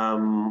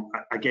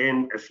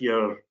 Again, if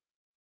you're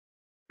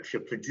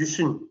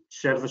producing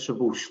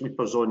serviceable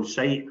sleepers on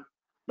site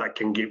that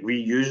can get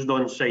reused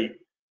on site,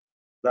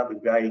 that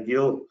would be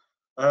ideal.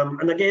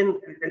 And again,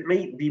 it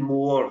might be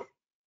more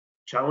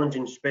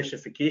challenging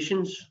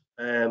specifications.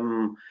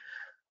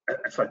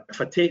 If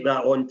I take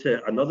that on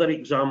to another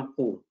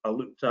example, I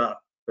looked at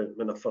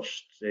when I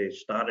first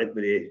started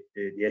with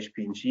the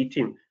SP&C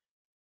team,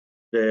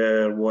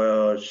 there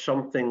was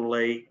something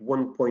like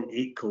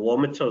 1.8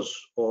 kilometres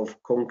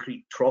of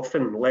concrete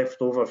troughing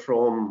left over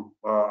from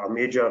a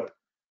major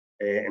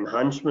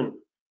enhancement,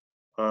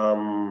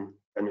 and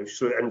it was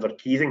through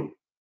Inverkeithing.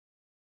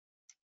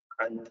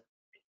 And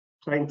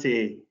trying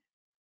to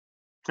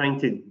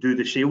do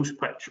the sales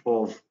pitch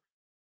of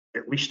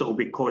at least it'll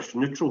be cost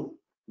neutral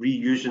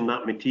reusing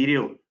that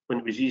material, when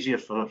it was easier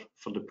for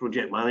the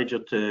project manager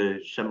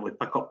to simply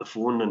pick up the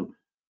phone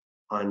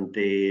and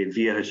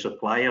via his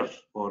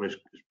suppliers or his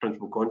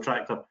principal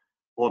contractor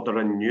order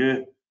in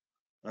new.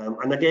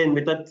 And again,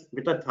 we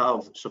did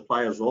have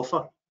suppliers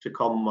offer to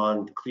come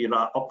and clear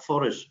that up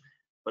for us,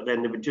 but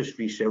then they would just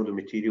resell the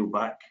material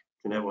back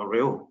to Network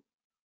Rail.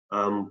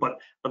 But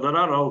there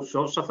are all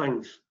sorts of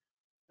things.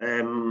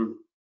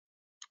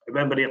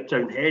 Remember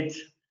Ayrtown Head,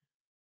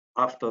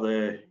 after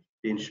the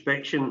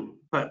inspection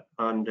pit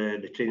and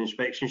the train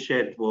inspection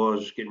shed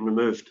was getting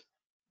removed,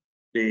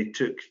 they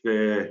took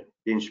the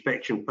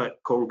inspection pit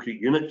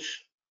concrete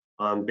units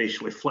and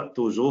basically flipped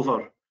those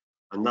over,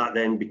 and that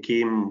then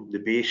became the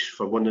base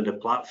for one of the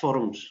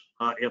platforms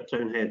at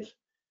Ayrtown Head.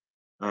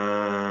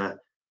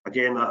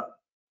 Again,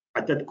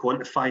 I did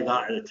quantify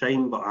that at the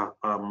time, but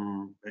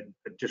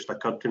it just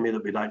occurred to me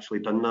that we'd actually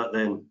done that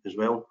then as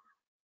well.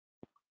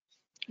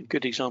 A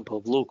good example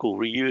of local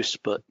reuse,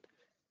 but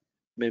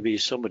maybe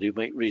somebody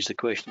might raise the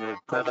question of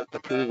product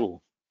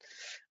approval.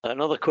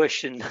 Another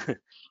question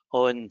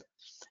on,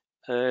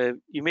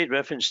 you made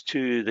reference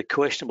to the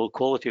questionable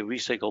quality of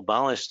recycled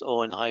ballast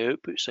on high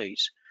output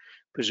sites.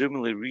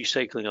 Presumably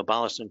recycling a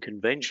ballast on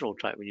conventional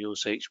track renewal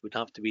sites would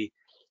have to be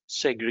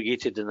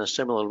segregated in a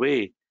similar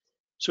way.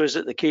 So is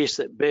it the case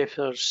that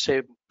better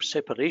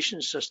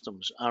separation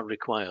systems are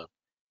required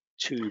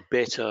to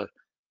better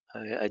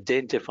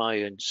identify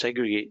and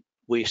segregate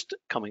waste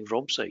coming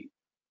from site?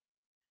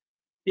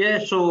 Yeah,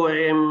 so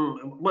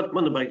one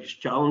of the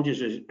biggest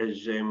challenges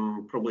is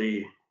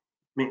probably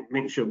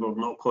making sure we're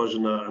not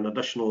causing an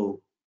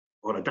additional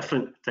or a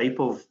different type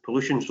of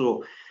pollution.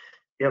 So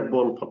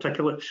airborne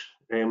particulates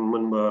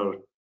when we're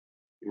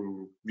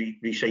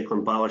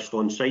recycling ballast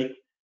on site.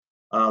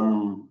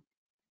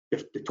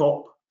 If the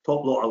top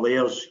lot of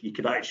layers you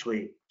could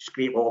actually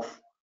scrape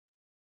off,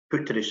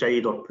 put to the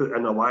side, or put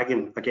in a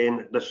wagon.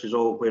 Again, this is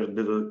all where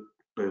the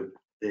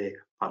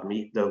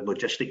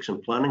logistics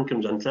and planning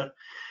comes into it.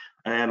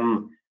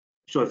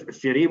 So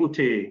if you're able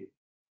to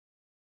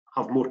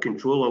have more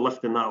control of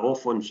lifting that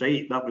off on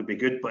site, that would be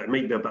good, but it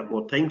might be a bit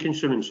more time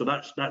consuming. So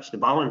that's the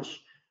balance.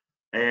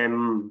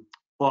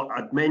 But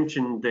I'd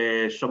mentioned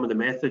some of the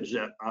methods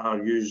that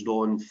are used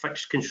on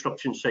fixed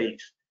construction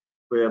sites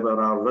where there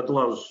are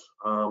riddlers,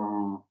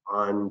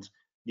 and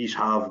these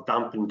have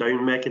dampen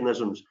down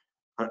mechanisms.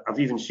 I've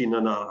even seen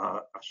on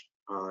a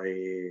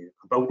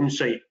building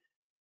site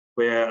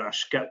where a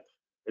skip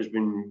has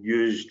been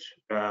used,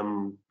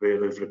 where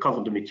they've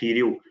recovered the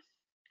material,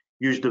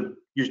 used the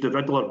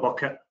riddler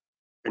bucket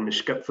in the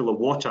skip full of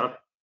water,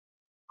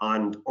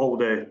 and all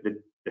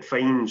the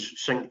fines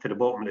sink to the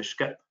bottom of the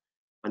skip,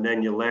 and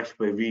then you're left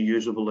with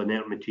reusable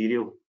inert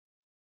material.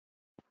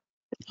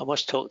 I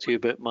must talk to you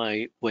about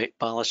my wet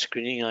ballast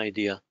screening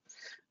idea.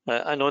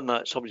 And on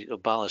that subject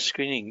of ballast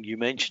screening, you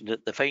mentioned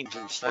that the fines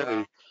and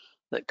slurry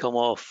that come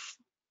off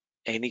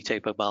any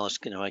type of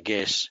ballast, I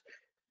guess,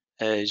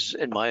 is,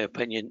 in my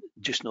opinion,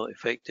 just not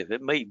effective.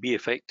 It might be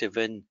effective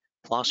in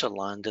placer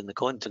land in the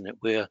continent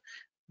where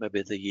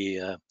maybe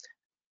the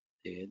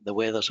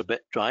weather's a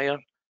bit drier,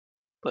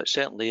 but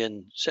certainly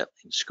in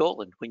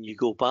Scotland, when you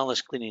go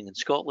ballast cleaning in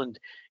Scotland,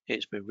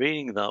 it's been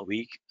raining that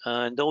week,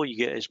 and all you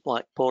get is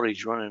black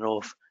porridge running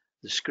off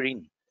the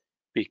screen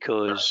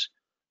because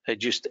it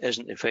just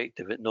isn't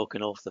effective at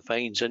knocking off the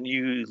fines. And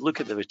you look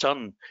at the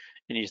return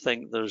and you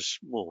think there's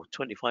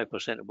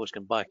 25% of what's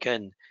going back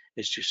in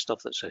is just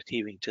stuff that's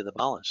adhering to the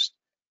ballast.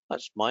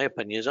 That's my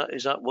opinion.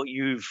 Is that what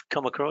you've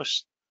come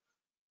across?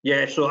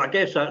 Yeah, so I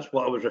guess that's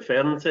what I was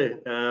referring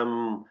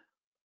to.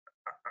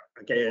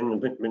 Again,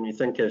 when you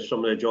think of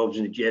some of the jobs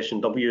in the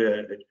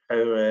GS&W,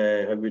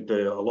 how we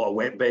do a lot of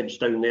wet beds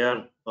down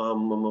there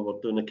when we were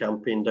doing the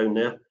campaign down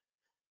there,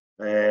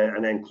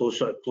 and then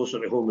closer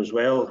to home as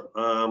well,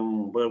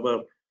 where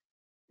we're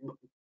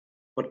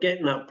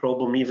getting that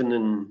problem even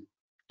in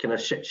kind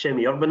of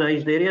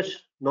semi-urbanised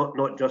areas,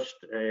 not just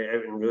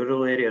out in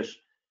rural areas.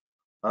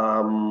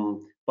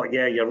 But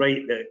yeah, you're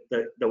right.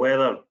 The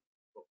weather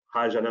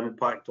has an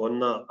impact on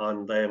that,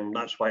 and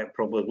that's why it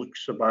probably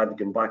looks so bad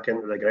going back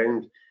into the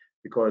ground.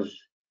 Because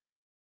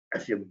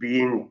if you're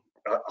being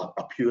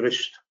a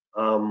purist,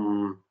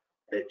 you're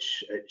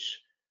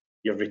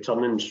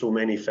returning so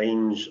many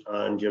fines,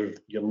 and you're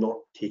not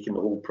taking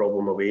the whole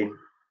problem away.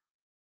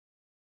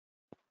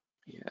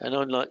 Yeah, and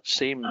on that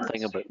same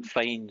thing about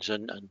fines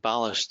and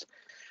ballast,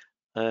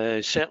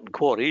 certain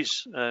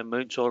quarries,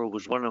 Mount Sorrel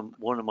was one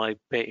of my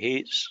pet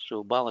hates.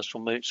 So ballast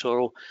from Mount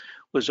Sorrel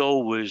was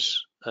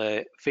always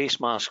face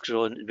masks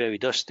on, very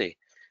dusty.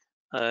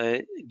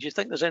 Do you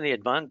think there's any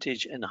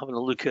advantage in having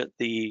a look at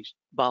the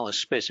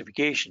ballast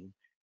specification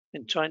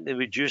and trying to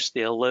reduce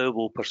the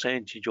allowable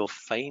percentage of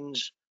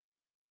fines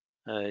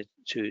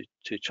to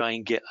try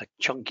and get a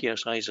chunkier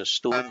size of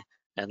stone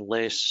and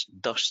less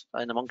dust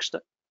in amongst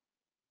it?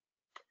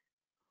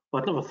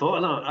 Well, I'd never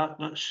thought of that.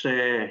 That's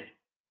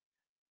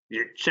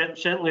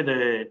certainly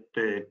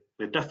the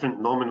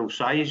different nominal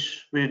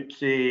size would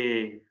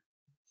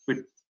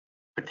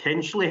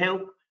potentially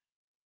help.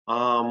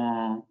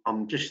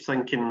 I'm just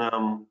thinking.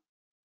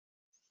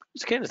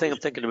 It's the kind of thing I'm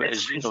thinking about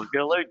is,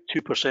 you're allowed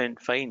 2%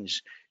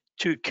 fines,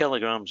 2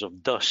 kilograms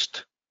of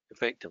dust,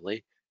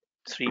 effectively,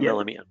 3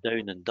 millimetre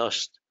down in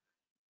dust,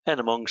 in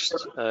amongst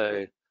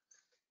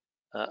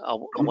a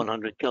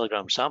 100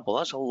 kilogram sample.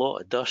 That's a lot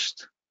of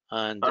dust,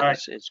 and Aye,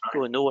 it's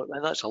going nowhere,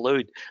 and that's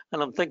allowed.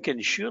 And I'm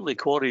thinking surely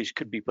quarries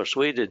could be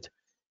persuaded,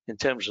 in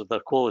terms of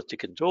their quality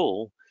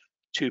control,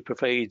 to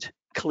provide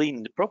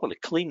properly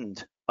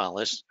cleaned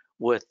ballast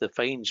with the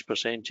fines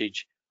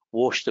percentage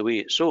washed away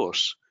at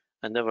source,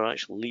 and never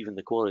actually leaving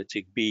the quarry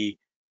to be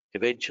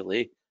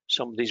eventually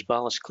somebody's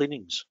ballast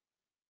cleanings.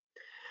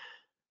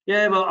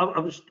 yeah. Well, I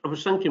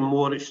was thinking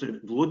more it's the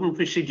loading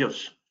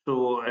procedures.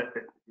 So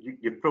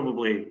you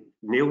probably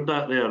nailed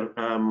that there.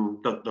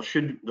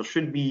 There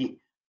should be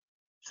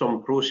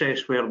some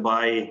process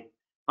whereby,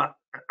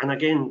 and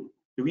again,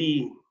 do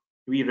we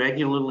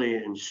regularly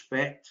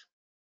inspect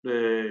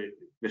the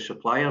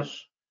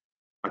suppliers?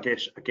 I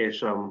guess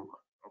it's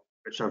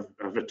a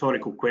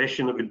rhetorical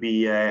question. It would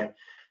be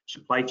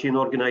supply chain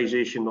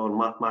organisation or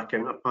my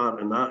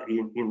counterpart in that,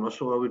 Ian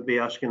Russell. I would be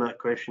asking that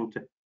question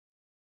to.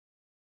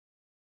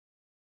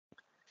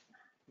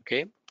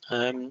 Okay.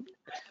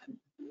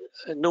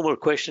 No more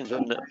questions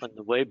on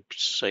the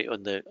website,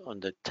 on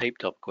the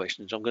typed up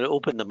questions. I'm going to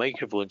open the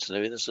microphones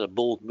now. This is a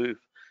bold move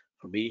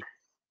for me,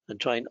 and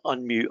try and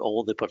unmute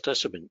all the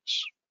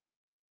participants.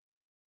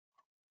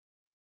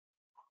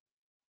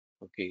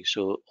 Okay,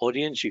 so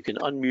audience, you can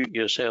unmute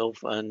yourself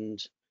and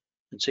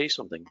say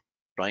something.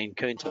 Brian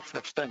Counter,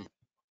 first in.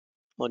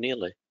 Oh,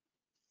 nearly.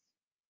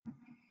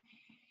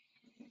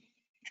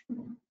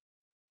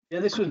 Yeah,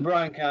 this was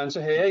Brian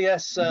Counter here.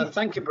 Yes,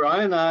 thank you,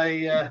 Brian.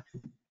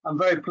 I'm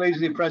very pleased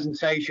with your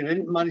presentation. I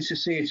didn't manage to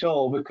see it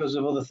all because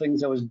of other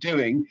things I was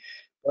doing,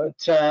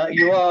 but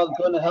you are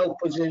going to help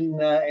us in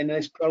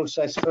this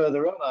process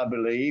further on, I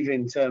believe,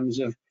 in terms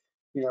of,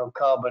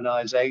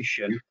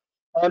 carbonisation.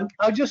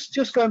 I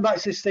just going back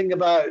to this thing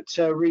about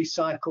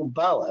recycled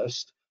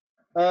ballast.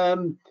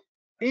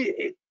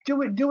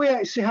 Do we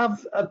actually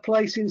have a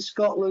place in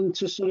Scotland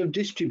to sort of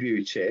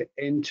distribute it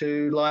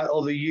into like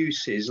other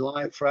uses,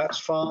 like perhaps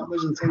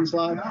farmers and things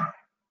like that?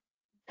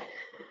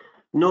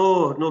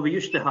 No, we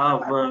used to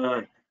have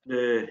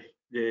the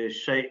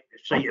site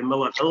in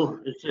Miller Hill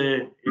as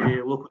a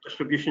local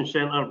distribution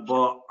centre,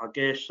 but I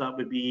guess that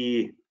would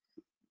be,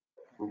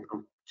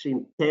 I'm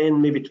saying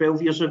 10, maybe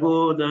 12 years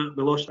ago that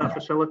we lost that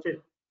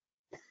facility.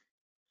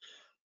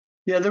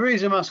 Yeah, the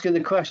reason I'm asking the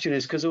question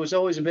is because there was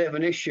always a bit of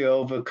an issue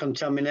over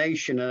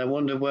contamination, and I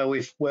wonder where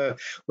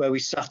we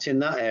sat in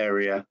that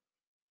area.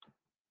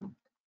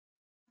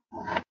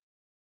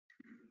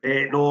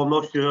 No, I'm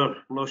not sure.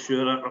 It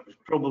was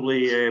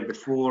probably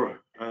before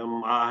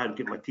I had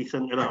get my teeth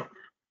into that.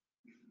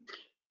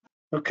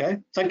 Okay,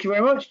 thank you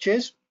very much.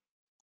 Cheers.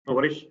 No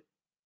worries.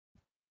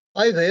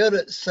 Hi there,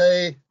 it's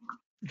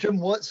Jim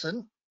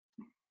Watson.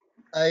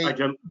 Hi,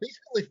 Jim.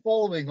 Basically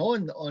following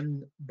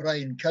on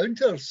Brian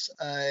Counter's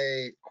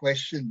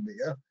question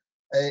there,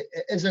 it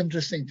is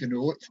interesting to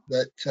note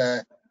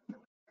that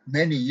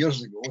many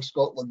years ago,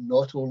 Scotland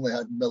not only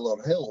had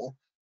Miller Hill,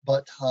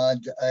 but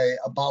had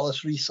a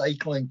ballast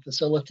recycling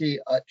facility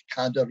at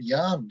Cadder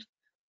Yard.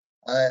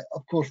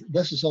 Of course,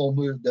 this has all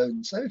moved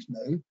down south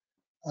now.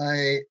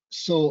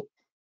 So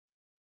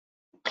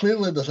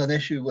clearly there's an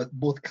issue with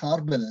both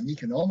carbon and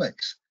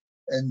economics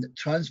in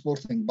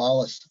transporting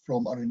ballast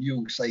from a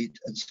renewal site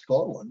in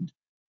Scotland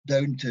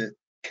down to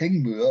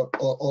Kingmoor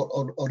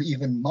or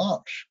even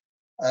March.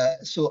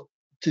 So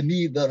to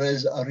me, there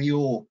is a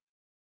real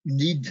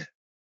need,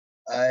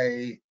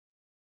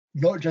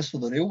 not just for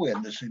the railway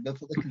industry, but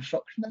for the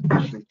construction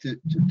industry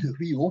to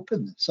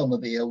reopen some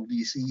of the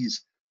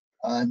LDCs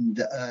and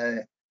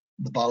the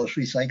ballast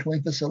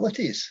recycling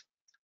facilities.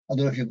 I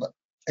don't know if you've got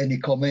any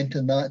comment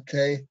on that,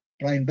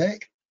 Brian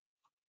Beck?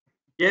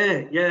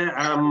 Yeah.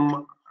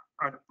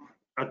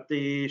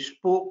 I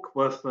spoke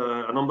with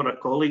a number of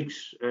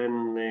colleagues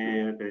in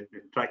the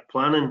track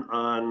planning,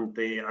 and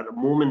at the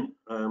moment,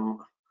 I'm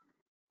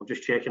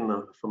just checking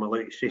if I'm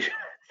allowed to say,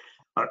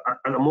 at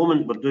the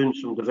moment we're doing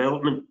some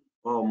development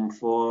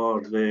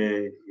for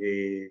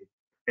the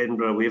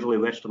Edinburgh Waverley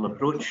Western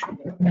Approach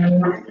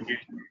and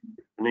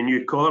the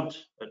new cord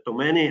at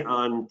Domeni,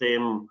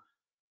 and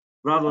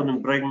rather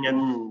than bringing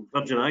in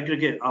virgin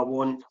aggregate, I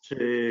want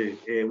to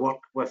work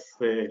with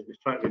the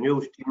track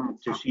renewals team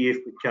to see if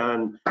we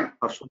can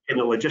have some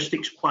kind of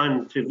logistics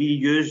plan to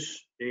reuse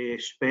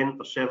spent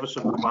or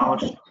serviceable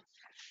ballast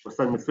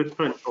within the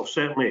footprint, or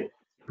certainly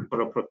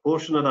for a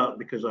proportion of that,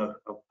 because I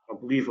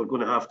believe we're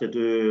going to have to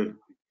do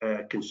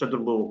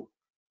considerable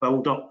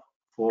build-up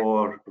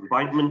for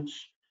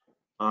embankments.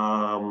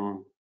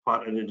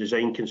 Part of the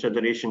design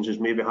considerations is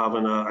maybe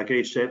having a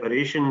grade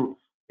separation.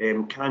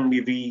 Can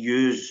we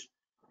reuse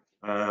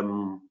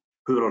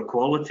poorer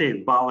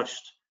quality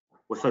ballast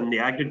within the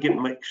aggregate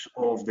mix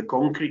of the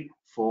concrete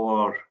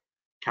for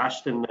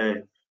casting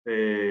the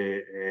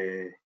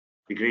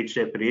grade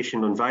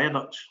separation on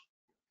viaducts?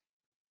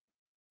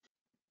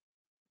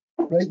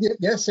 Right,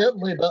 yeah,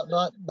 certainly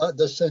that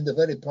does sound a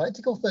very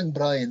practical thing,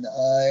 Brian.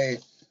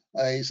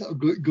 I sort of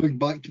going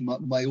back to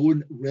my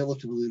own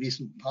relatively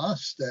recent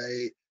past,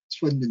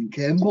 Swindon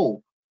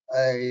Kemble,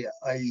 I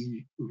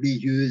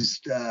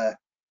reused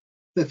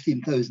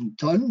 15,000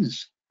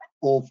 tonnes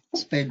of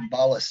spent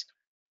ballast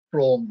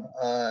from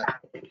a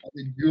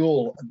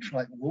renewal and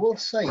track lower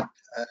site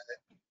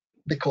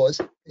because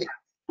it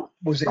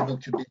was able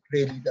to be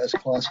graded as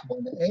class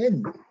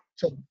 1N.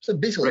 So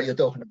basically you're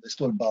talking about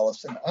stone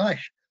ballast and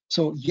ash.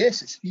 So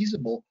yes, it's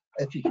feasible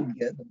if you can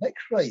get the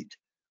mix right.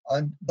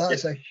 And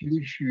that's a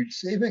huge, huge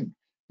saving.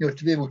 You know,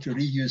 to be able to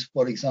reuse,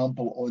 for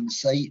example, on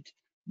site,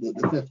 the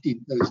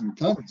 15,000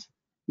 tonnes,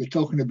 you're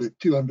talking about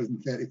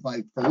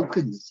 235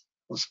 falcons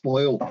of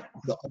spoil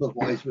that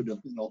otherwise would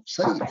have been off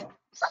site.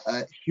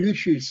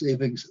 Huge, huge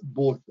savings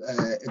both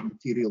in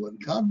material and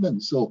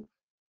carbon. So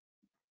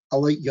I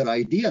like your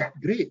idea.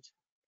 Great.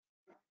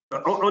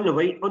 On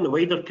the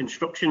wider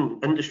construction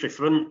industry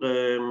front,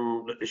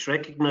 it's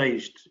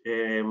recognised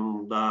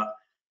that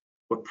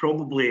we're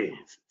probably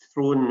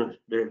throwing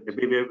the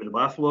baby out with the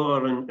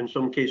bathwater in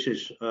some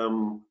cases,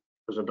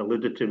 as I'd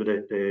alluded to with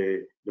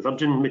the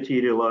virgin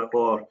material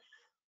or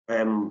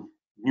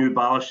new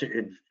ballast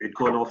that had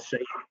gone off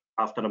site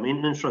after a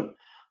maintenance run.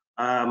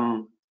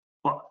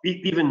 But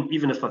even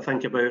if I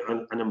think about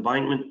an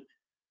embankment,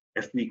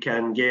 if we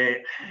can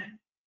get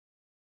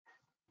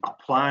a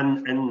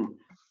plan in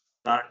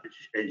that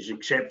is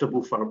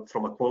acceptable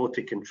from a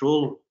quality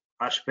control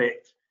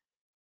aspect,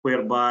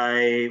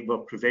 whereby we're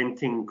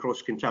preventing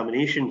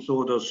cross-contamination.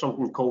 So there's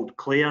something called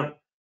CLARE,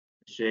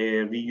 it's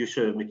a reuse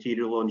of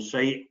material on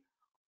site,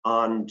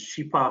 and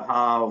SEPA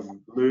have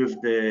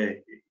moved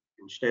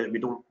instead we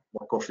don't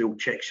work off the old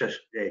checklist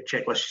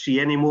C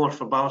anymore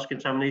for ballast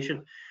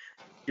contamination.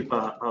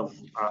 SEPA have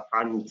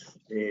and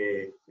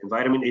the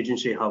Environment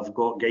Agency have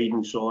got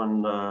guidance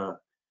on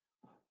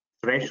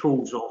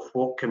thresholds of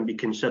what can be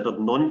considered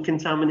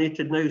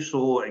non-contaminated now,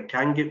 so it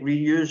can get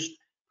reused.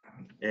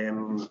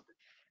 In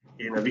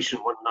a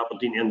recent one in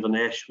Aberdeen,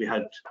 Inverness, we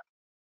had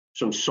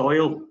some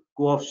soil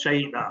go off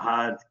site that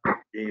had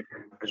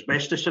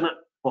asbestos in it,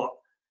 but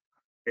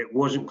it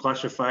wasn't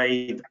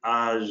classified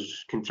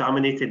as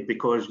contaminated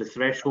because the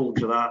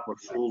thresholds of that were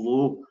so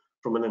low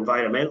from an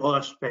environmental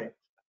aspect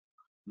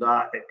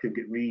that it could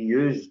get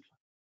reused.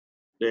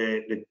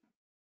 The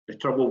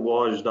trouble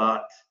was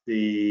that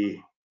the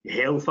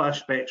health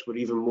aspects were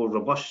even more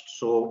robust,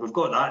 so we've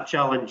got that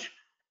challenge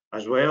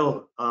as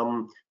well.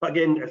 But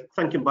again,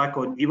 thinking back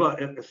on EWA,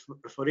 if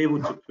we're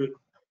able to put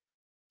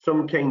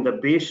some kind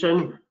of base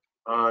in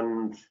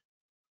and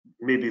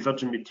maybe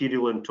virgin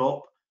material on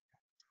top,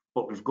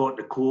 but we've got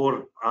the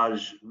core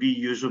as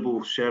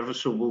reusable,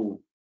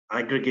 serviceable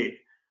aggregate,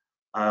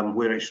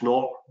 where it's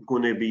not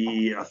going to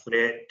be a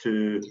threat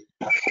to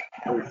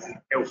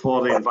health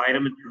for the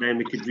environment, and then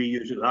we could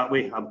reuse it that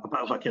way. A bit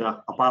of a kind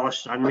of a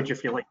ballast sandwich,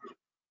 if you like.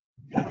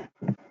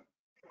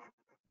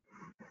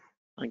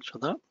 Thanks for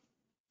that.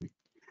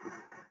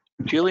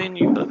 Julian,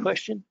 you've got a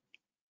question?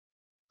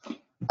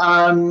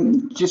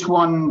 Just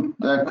one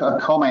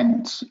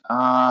comment.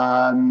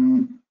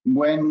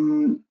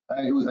 When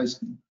it was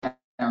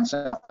down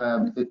south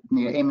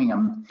near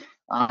Immingham,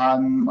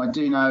 I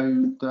do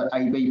know that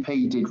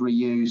ABP did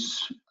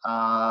reuse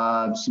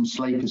some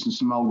sleepers and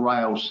some old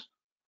rails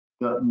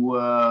that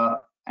were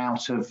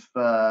out of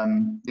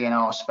the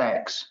NR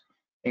specs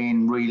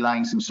in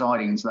relaying some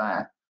sidings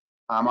there.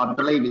 I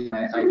believe it's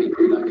an ABP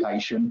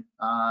location,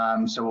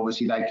 so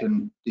obviously they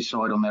can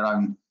decide on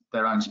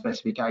their own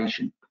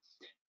specification.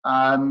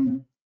 I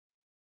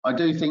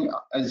do think,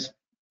 as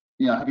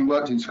you know, having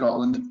worked in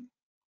Scotland,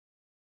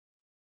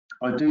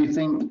 I do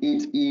think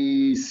it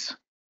is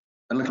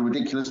a little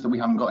ridiculous that we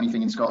haven't got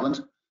anything in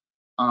Scotland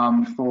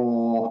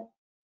for,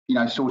 you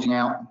know, sorting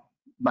out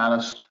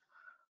ballast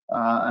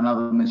and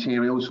other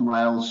materials,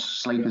 rails,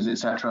 sleepers,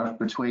 etc.,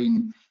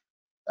 between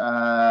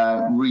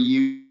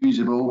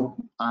reusable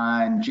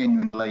and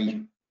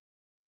genuinely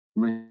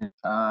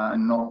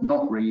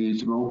not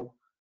reusable.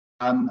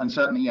 And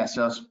certainly, yes,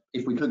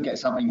 if we could get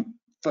something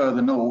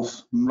further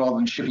north, rather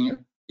than shipping it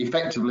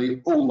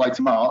effectively all the way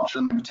to March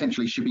and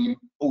potentially shipping it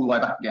all the way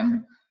back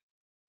again,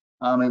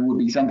 it would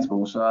be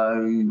sensible.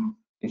 So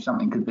if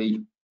something could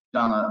be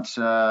done at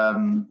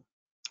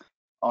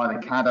either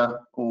Cadder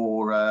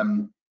or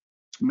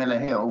Miller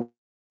Hill,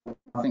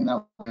 I think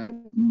that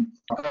would be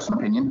my personal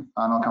opinion,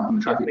 and I come from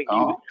the traffic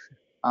part.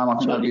 I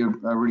think that would be a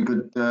really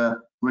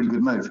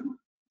good move,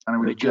 and it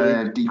would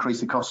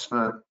decrease the costs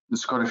for the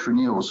Scottish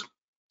renewals.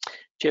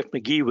 Jeff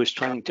McGee was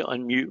trying to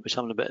unmute, was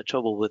having a bit of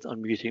trouble with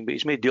unmuting, but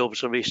he's made the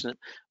observation that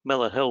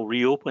Miller Hill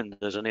reopened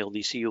as an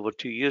LDC over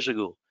 2 years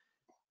ago.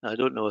 I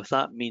don't know if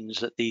that means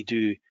that they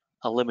do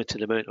a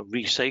limited amount of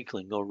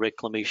recycling or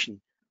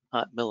reclamation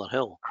at Miller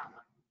Hill.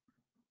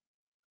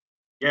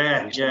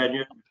 Yeah, I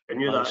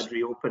knew that had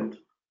reopened.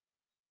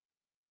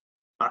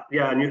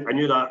 Yeah, I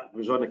knew that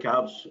was on the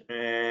cards,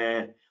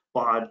 but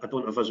I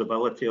don't have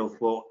visibility of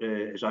what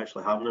is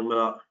actually happening with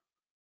that.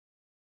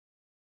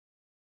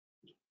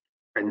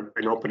 In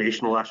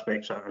operational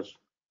aspects, that is.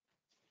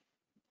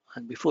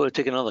 And before I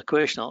take another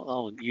question,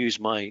 I'll use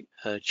my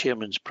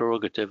chairman's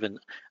prerogative and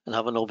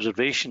have an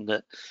observation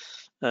that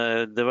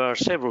there are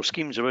several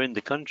schemes around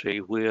the country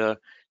where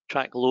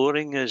track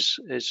lowering is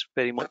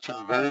very much in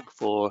vogue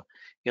for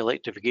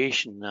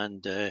electrification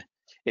and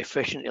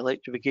efficient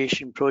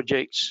electrification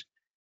projects.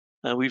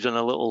 And we've done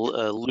a little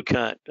look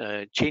at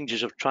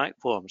changes of track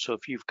form. So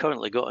if you've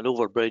currently got an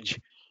overbridge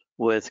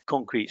with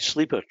concrete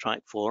sleeper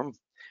track form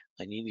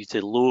and you need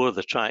to lower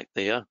the track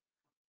there,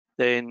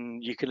 then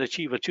you can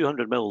achieve a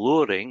 200 mil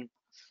lowering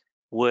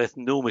with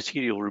no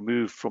material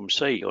removed from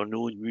site or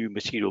no new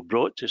material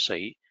brought to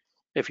site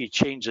if you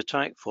change the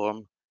track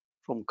form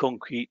from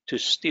concrete to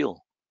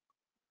steel.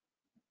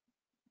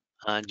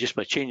 And just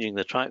by changing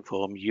the track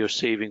form, you're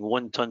saving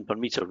 1 tonne per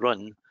metre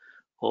run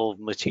of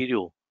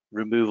material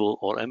removal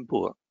or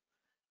import.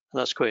 And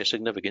that's quite a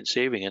significant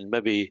saving. And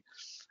maybe,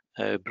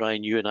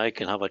 Brian, you and I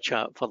can have a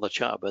further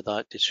chat about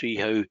that to see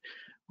how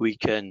we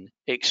can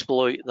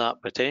exploit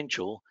that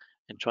potential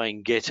and try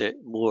and get it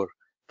more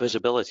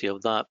visibility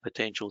of that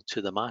potential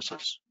to the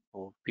masses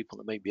or people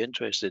that might be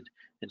interested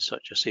in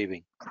such a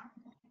saving.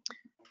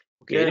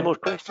 Okay, any more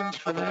questions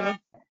from anyone?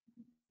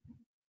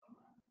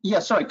 Yeah,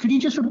 sorry, could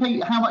you just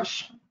repeat how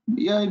much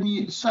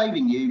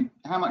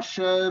how much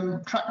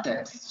track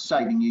depth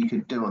saving you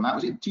could do on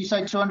that? Do you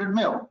say 200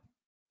 mil?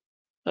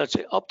 That's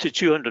it, up to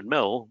 200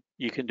 mil,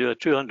 you can do a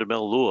 200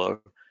 mil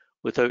lower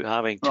without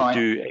having to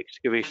do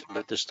excavation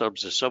that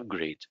disturbs the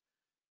subgrade.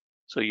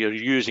 So you're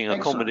using a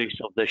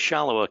combination of the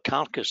shallower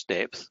carcass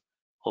depth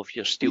of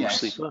your steel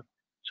sleeper.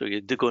 So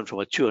you're going from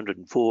a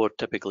 204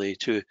 typically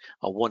to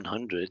a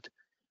 100.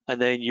 And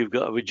then you've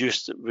got a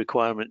reduced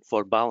requirement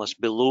for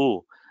ballast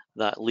below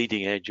that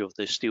leading edge of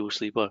the steel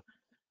sleeper.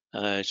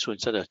 So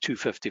instead of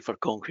 250 for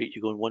concrete,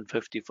 you're going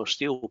 150 for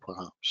steel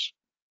perhaps.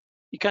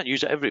 You can't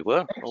use it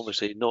everywhere,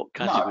 obviously not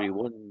category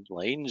 1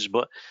 lines,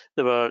 but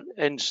there are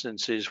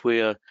instances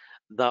where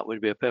that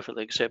would be a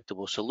perfectly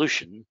acceptable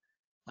solution,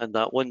 and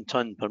that 1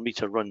 tonne per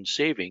metre run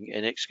saving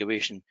in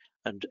excavation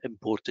and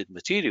imported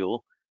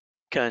material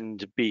can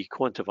be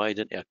quantified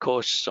into a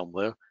cost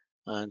somewhere,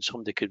 and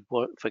somebody could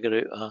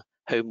figure out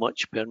how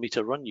much per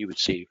metre run you would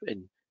save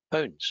in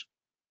pounds.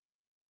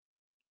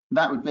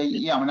 That would be,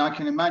 yeah, I mean, I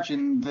can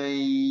imagine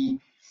the,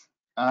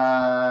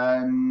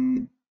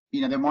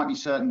 you know, there might be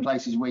certain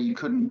places where you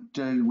couldn't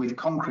do with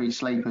concrete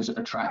sleepers at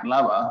a track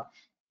lower,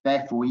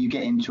 therefore you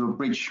get into a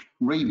bridge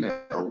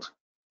rebuild.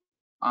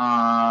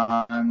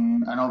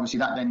 And obviously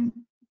that then,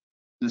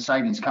 the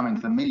savings come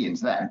into the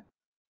millions then.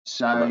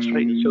 So that's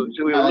right. So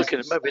we were looking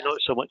at maybe not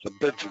so much a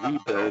bridge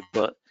rebuild,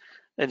 but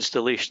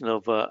installation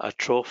of a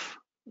trough,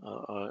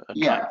 a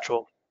track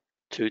trough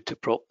to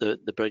prop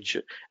the bridge.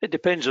 It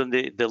depends on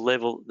the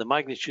level, the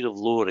magnitude of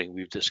lowering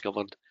we've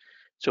discovered.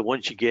 So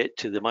once you get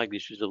to the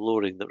magnitude of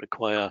lowering that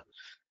require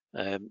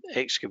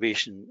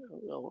excavation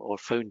or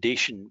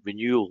foundation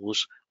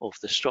renewals of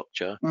the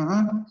structure,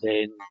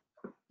 then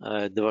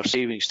there are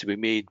savings to be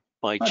made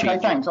by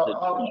changing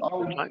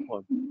the track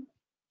form.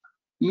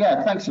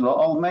 Yeah, thanks a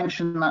lot. I'll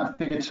mention that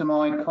figure to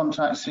my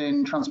contacts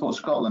in Transport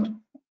Scotland.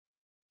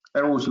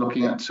 They're always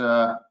looking at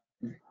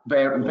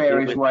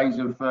various ways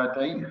of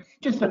doing.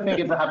 Just a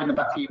figure to have in the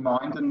back of your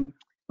mind. And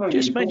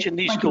just mention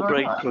the East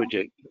Kilbride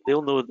project.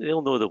 They'll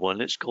know the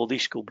one. It's called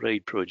East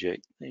Kilbride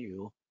project. There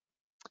you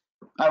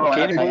go.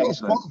 Okay,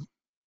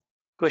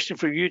 question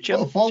for you,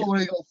 Jim.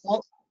 Following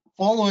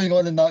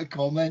on in that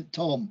comment,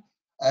 Tom,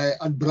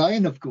 and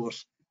Brian, of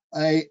course,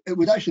 it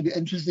would actually be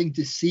interesting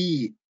to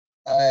see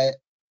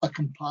a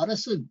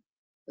comparison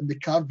in the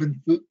carbon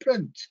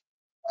footprint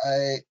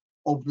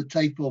of the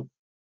type of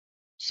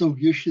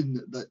solution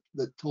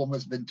that Tom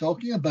has been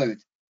talking about,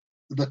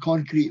 the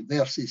concrete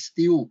versus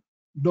steel,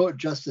 not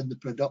just in the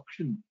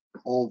production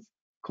of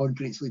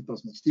concrete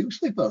sleepers and steel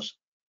sleepers,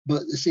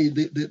 but say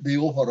the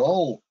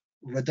overall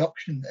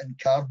reduction in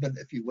carbon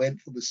if you went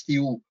for the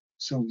steel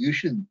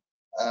solution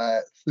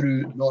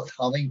through not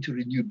having to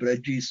renew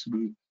bridges,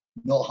 through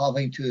not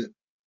having to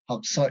have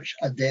such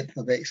a depth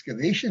of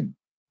excavation.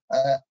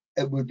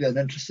 It would be an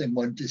interesting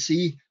one to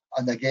see,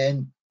 and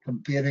again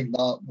comparing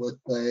that with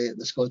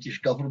the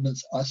Scottish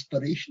Government's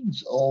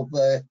aspirations of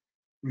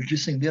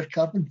reducing their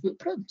carbon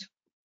footprint.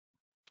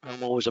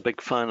 I'm always a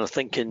big fan of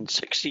thinking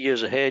 60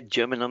 years ahead,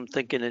 Jim, and I'm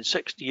thinking in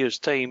 60 years'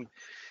 time,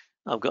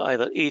 I've got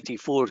either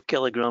 84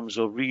 kilograms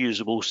of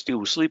reusable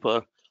steel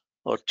sleeper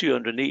or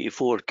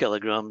 284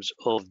 kilograms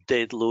of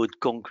dead load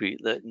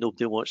concrete that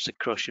nobody wants to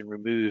crush and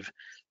remove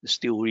the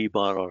steel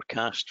rebar or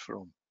cast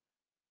from.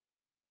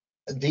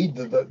 Indeed,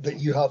 but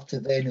you have to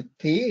then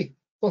pay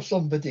for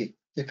somebody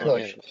to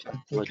crush and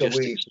take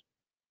logistics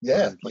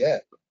away. Yeah.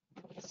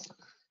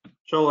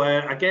 So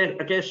I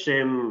guess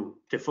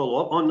to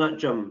follow up on that,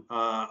 Jim,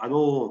 I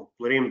know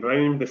Lorraine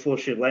Brown, before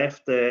she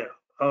left, her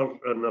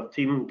and her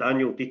team,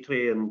 Daniel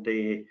Dietrich and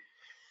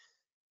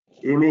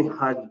Amy,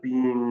 had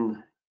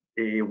been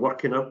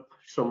working up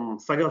some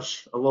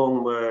figures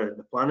along with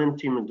the planning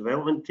team and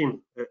development team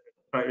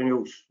at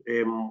Renewals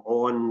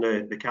on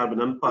the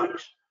carbon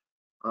impacts.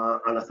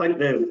 And I think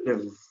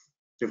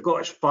they've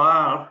got as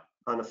far,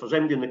 and if there's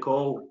anybody in the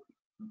call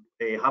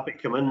happy to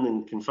come in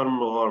and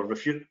confirm or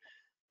refute,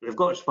 they've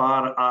got as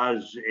far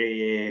as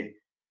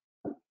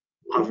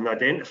having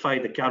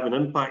identified the carbon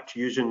impact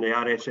using the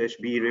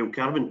RSSB rail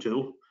carbon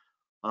tool.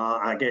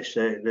 I guess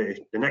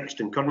the next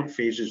and current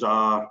phases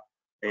are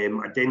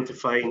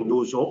identifying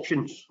those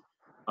options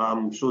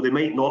So they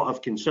might not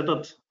have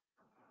considered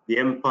the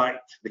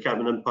impact, the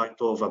carbon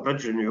impact of a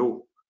bridge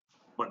renewal,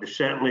 but they've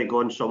certainly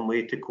gone some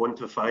way to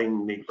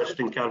quantifying the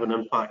existing carbon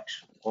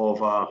impacts of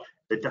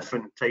the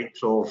different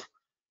types of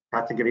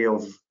category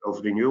of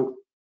renewal.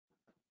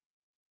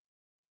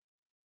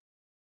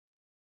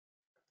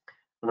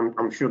 And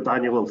I'm sure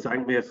Daniel will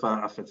thank me if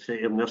I say to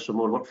him there's some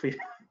more work for you.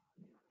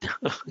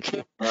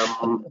 Okay.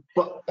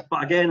 But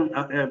again,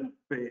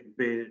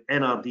 the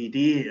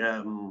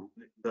NRDD,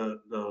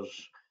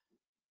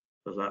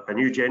 there's a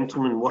new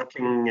gentleman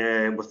working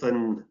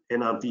within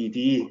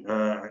NRDD,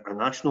 a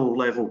national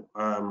level,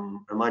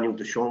 Emmanuel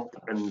Deschamps,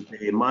 and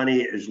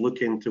Manny is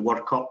looking to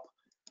work up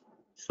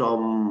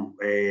some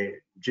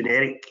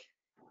generic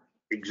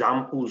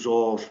examples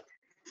of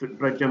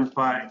footbridge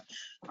impacts,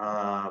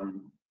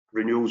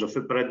 renewals of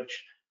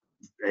footbridge,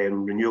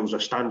 renewals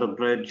of standard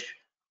bridge.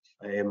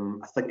 I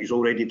think he's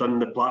already done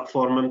the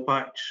platform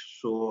impacts.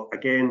 So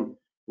again,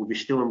 we'll be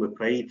stealing with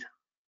pride.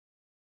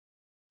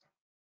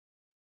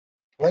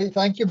 Right,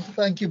 thank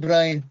you,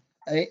 Brian.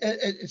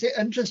 It's an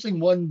interesting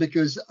one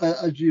because,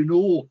 as you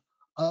know,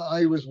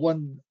 I was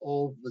one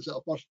of the sort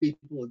of first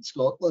people in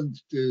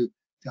Scotland to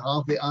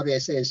have the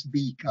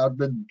RSSB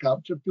carbon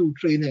capture tool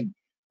training,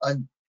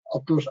 and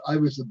of course I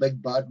was the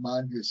big bad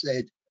man who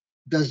said,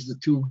 does the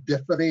tool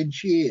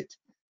differentiate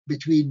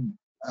between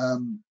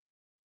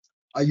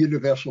a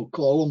universal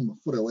column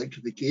for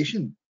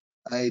electrification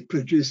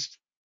produced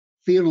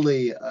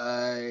fairly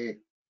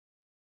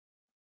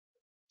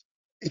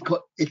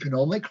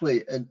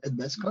economically in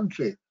this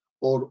country,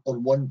 or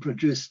one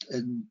produced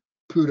in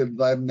poor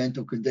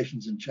environmental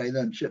conditions in China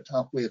and shipped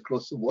halfway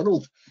across the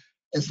world?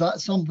 Is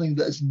that something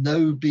that is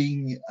now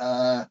being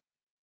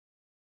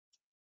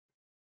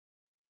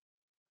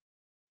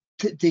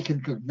taken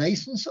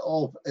cognizance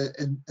of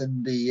in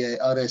the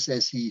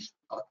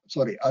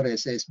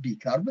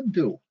RSSB carbon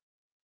tool?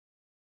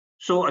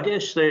 So I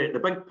guess the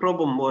big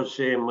problem was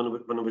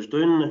when I was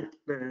doing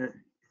the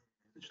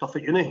stuff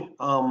at uni,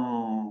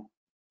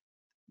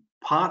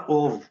 part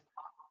of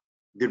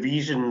the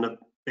reason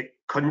that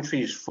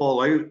countries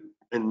fall out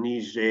in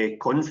these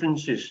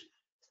conferences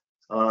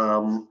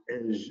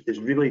is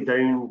really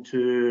down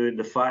to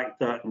the fact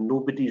that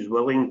nobody's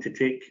willing to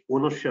take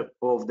ownership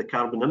of the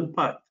carbon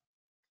impact.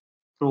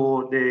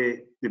 So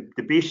the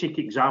basic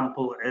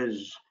example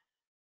is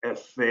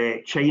if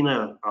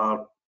China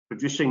are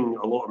producing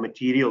a lot of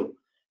material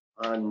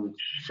and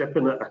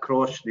shipping it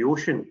across the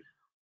ocean,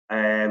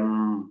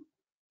 the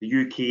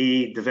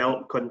UK,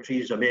 developed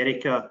countries,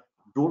 America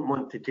don't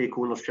want to take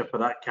ownership of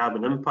that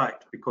carbon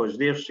impact because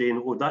they're saying,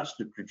 oh, that's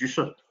the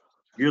producer.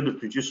 You're the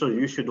producer,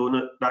 you should own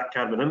it, that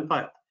carbon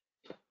impact.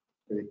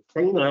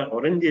 China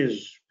or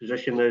India's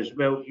position is,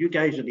 well, you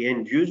guys are the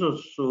end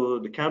users, so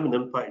the carbon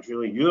impact is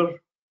really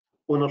your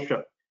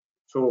ownership.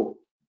 So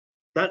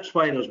that's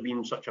why there's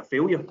been such a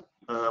failure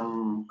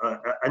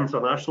at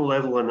international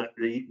level and at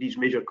these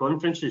major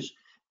conferences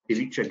to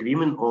reach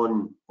agreement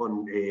on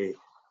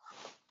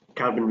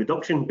carbon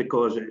reduction,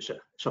 because it's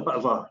a bit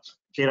of a,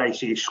 dare I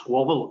say,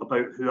 squabble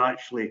about who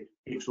actually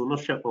takes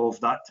ownership of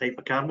that type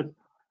of carbon.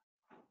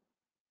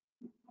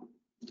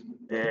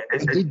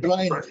 Indeed,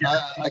 Brian,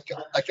 I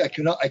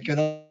cannot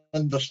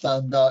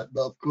understand that,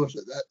 but of course,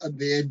 at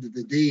the end of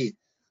the day,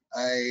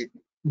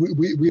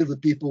 we're the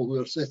people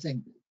who are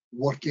sitting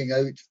working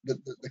out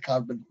the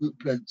carbon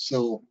footprint.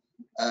 So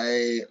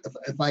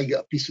if I get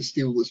a piece of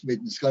steel that's made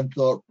in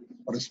Scunthorpe,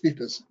 or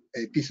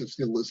a piece of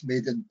steel that's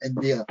made in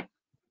India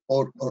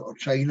or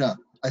China,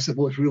 I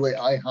suppose really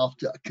I have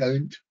to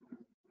account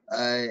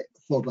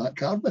for that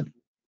carbon.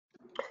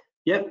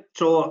 Yep.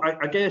 So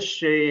I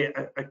guess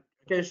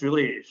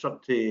really it's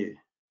up to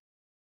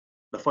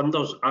the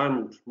funders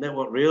and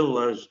Network Rail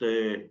as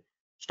the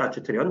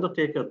statutory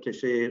undertaker to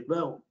say,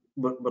 well,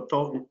 we're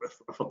talking,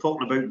 if we're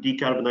talking about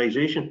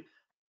decarbonisation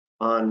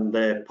and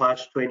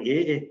past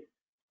 2080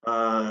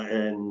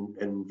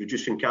 and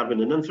reducing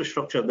carbon in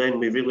infrastructure, then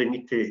we really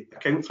need to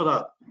account for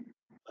that.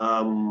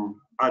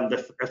 And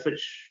if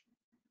it's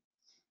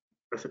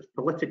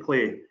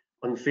politically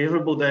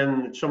unfavourable,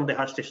 then somebody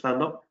has to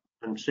stand up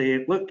and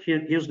say, look,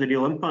 here's the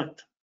real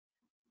impact.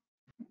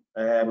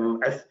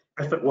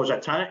 If it was a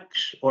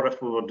tax, or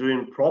if we were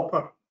doing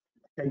proper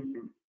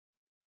accounting,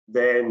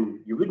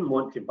 then you wouldn't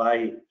want to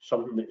buy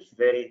something that's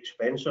very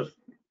expensive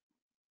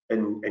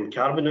in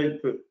carbon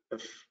output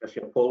if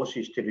your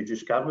policy is to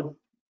reduce carbon.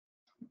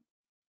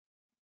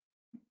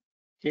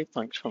 Okay,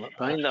 thanks for that,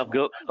 Brian. I've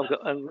got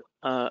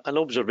an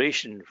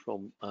observation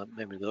from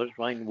memory of those.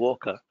 Ryan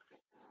Walker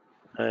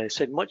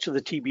said much of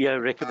the TBI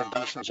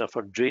recommendations are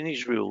for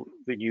drainage rule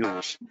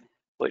renewals,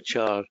 which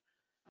are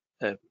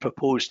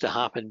proposed to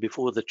happen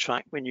before the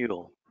track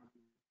renewal.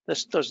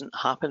 This doesn't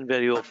happen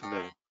very often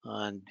now,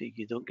 and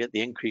you don't get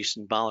the increase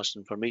in ballast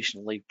and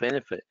formation life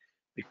benefit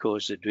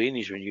because the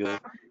drainage renewal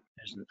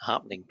isn't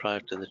happening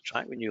prior to the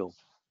track renewal.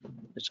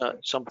 Is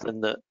that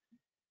something that,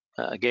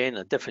 again,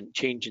 a different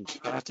change in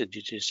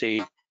strategy to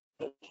say,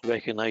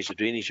 recognise the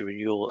drainage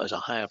renewal as a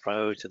higher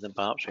priority than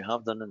perhaps we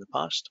have done in the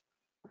past?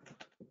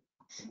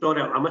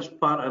 Sorry, I missed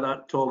part of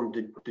that, Tom.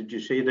 Did you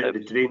say that the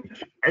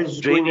drainage is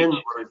Drainage. going in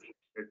or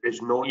it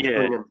is not going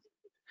in?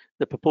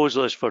 The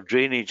proposal is for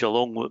drainage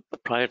along with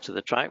prior to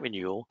the track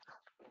renewal,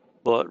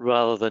 but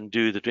rather than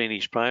do the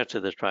drainage prior to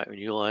the track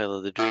renewal,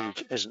 either the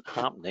drainage isn't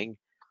happening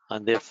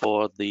and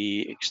therefore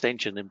the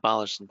extension and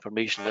ballast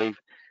information now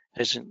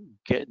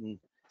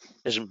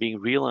isn't being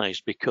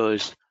realised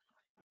because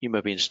you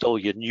maybe install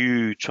your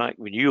new track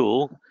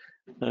renewal,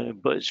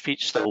 but its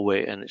feet's still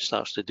wet and it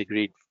starts to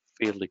degrade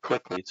fairly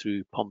quickly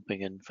through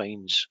pumping and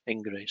fines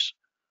ingress.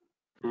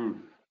 Hmm.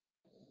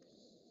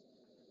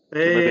 So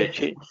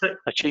maybe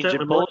a change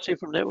in policy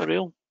from Network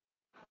Rail?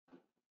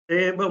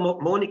 Well,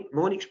 my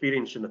own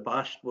experience in the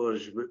past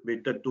was we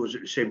did those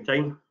at the same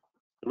time.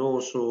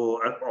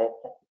 So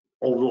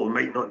although it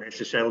might not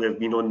necessarily have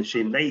been on the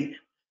same night,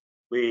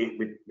 we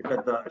did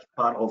that as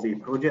part of a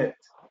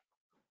project.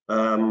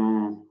 I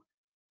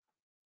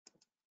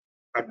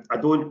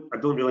don't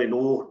really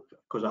know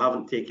because I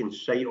haven't taken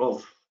sight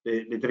of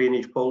the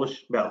drainage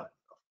policy. Well,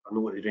 I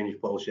know what the drainage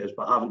policy is,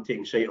 but I haven't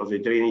taken sight of the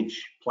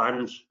drainage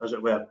plans, as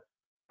it were.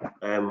 But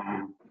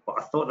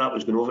I thought that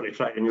was going over to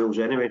track renewals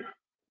anyway.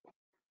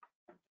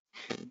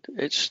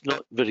 It's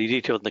not very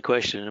detailed in the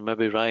question, and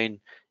maybe Ryan,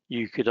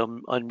 you could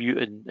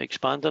unmute and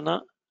expand on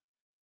that.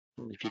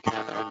 And if you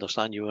can't, I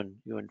understand you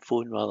on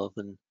phone rather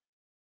than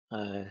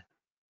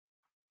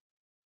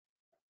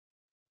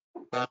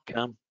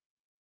webcam.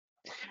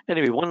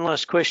 Anyway, one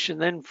last question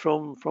then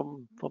from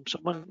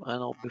someone,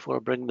 and before I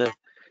bring the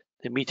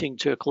meeting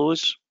to a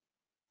close.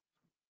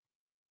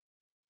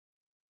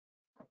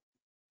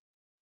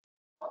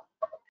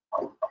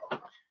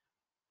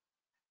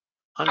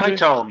 Andrew? Hi,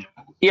 Tom.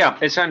 Yeah,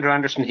 it's Andrew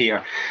Anderson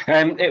here.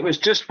 It was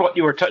just what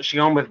you were touching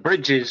on with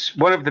bridges.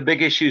 One of the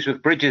big issues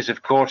with bridges,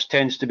 of course,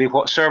 tends to be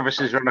what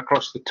services run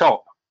across the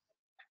top.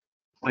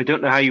 I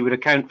don't know how you would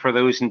account for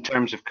those in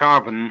terms of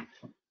carbon,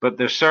 but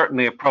there's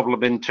certainly a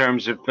problem in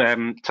terms of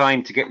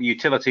time to get the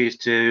utilities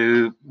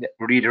to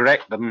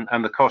redirect them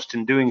and the cost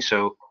in doing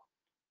so.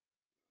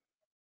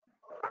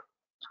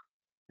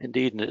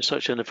 Indeed, and it's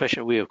such an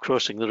efficient way of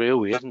crossing the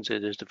railway, isn't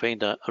it? Is to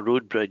find a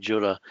road bridge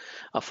or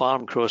a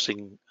farm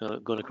crossing,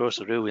 going across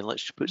the railway, and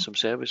let's just put some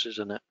services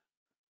in it.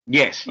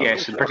 Yes,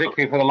 yes, and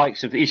particularly for the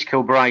likes of East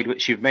Kilbride,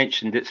 which you've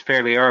mentioned, it's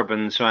fairly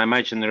urban, so I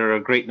imagine there are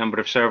a great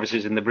number of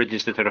services in the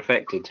bridges that are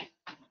affected.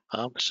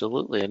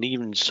 Absolutely, and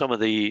even some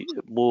of the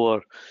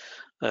more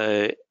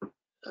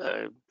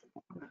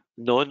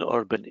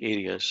non-urban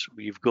areas,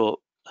 we've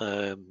got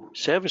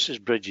services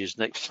bridges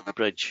next to the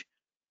bridge.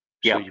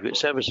 So you've got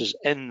services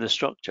in the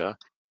structure,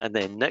 and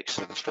then next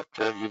to the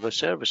structure, you have a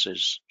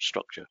services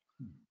structure.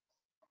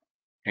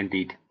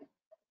 Indeed.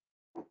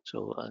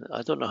 So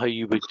I don't know how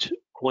you would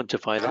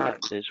quantify that.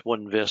 It's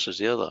one versus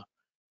the other.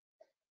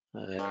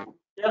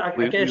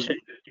 I guess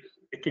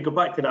it could go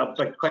back to that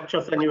big picture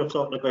thing you were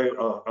talking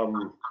about.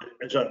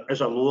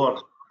 Is a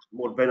lower,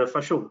 more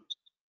beneficial?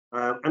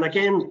 And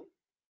again,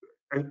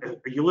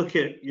 you look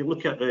at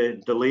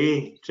the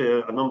delay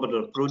to a number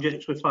of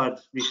projects we've had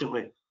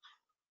recently.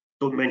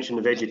 Don't mention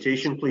the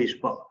vegetation, please,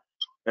 but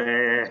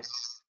you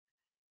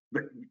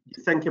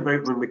think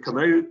about when we come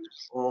out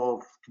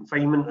of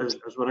confinement as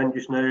we're in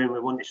just now and we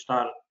want to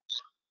start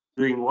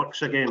doing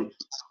works again,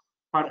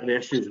 part of the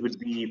issues would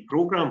be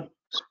programme.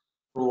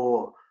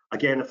 So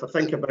again, if I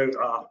think about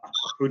a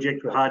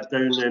project we had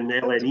down in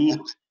LNE,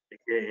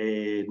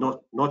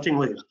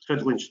 Nottingley,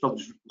 Fiddling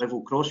Stubbs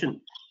level crossing,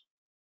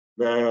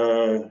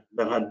 there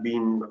had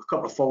been a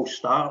couple of false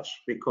starts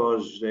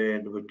because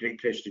there were great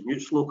crested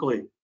newts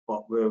locally,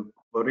 but we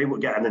were able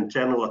to get an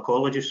internal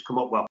ecologist come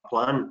up with a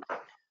plan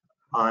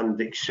and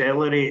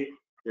accelerate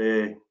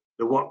the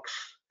works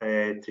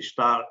to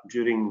start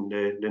during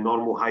the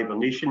normal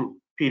hibernation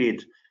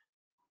period.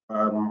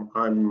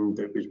 And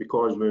it was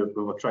because we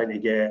were trying to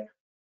get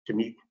to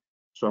meet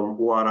some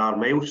ORR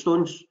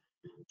milestones.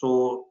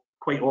 So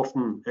quite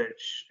often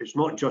it's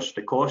not just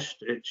the cost,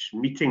 it's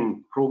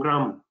meeting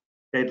programme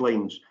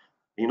deadlines.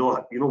 You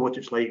know what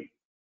it's like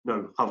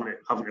now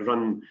having to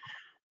run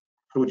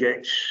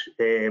projects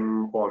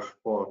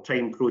or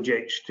time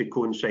projects to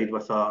coincide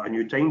with a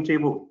new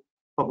timetable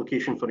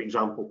publication, for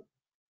example.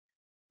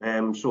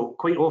 So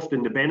quite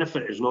often the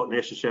benefit is not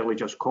necessarily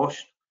just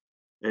cost.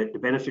 The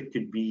benefit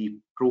could be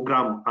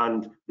programme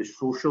and the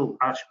social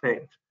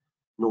aspect,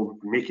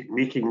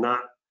 making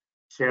that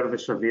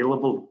service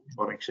available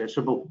or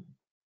accessible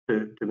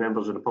to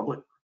members of the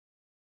public.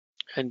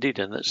 Indeed,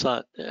 and it's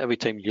that every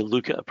time you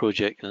look at a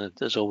project, and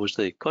there's always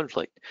the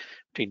conflict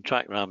between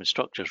track RAM and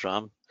structures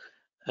RAM.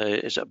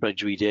 Is it a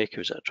bridge redeck or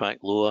is it a track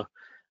lower?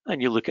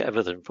 And you look at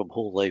everything from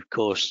whole life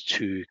costs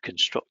to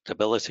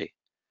constructability.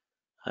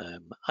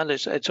 And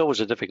it's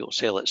always a difficult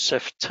sell at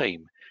SIFT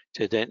time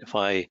to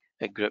identify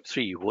at Group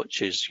 3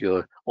 which is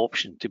your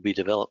option to be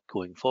developed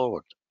going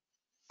forward.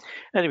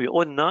 Anyway,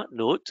 on that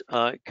note,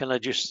 can I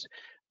just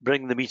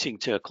bring the meeting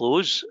to a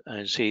close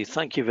and say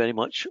thank you very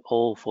much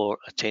all for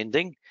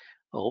attending.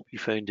 I hope you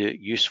found it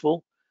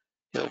useful.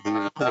 It'll be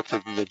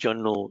reported in the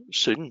journal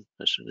soon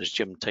as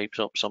Jim types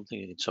up something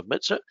and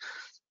submits it.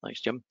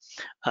 Thanks, Jim.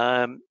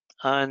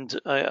 and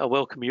I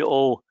welcome you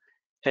all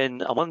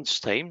in a month's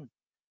time,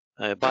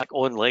 back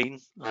online,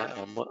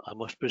 I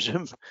must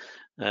presume,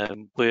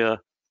 where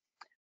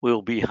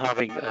we'll be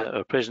having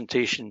a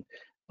presentation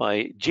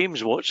by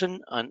James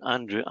Watson and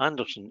Andrew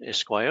Anderson,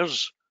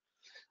 Esquires.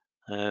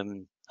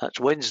 That's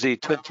Wednesday,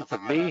 20th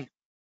of May,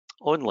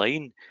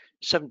 online,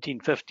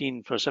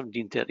 17:15 for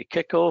 17:30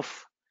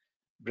 kickoff.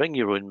 Bring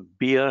your own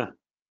beer,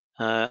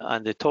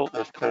 and the talk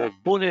is called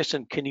Bowness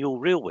and Kinneil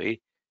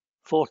Railway,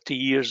 40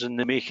 years in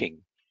the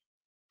making.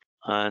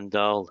 And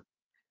I'll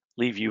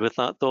leave you with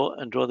that thought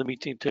and draw the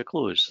meeting to a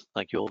close.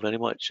 Thank you all very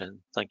much, and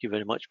thank you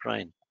very much,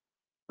 Brian.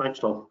 Thanks,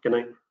 Tom. Good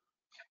night.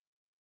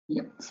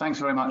 Yep, thanks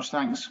very much.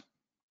 Thanks.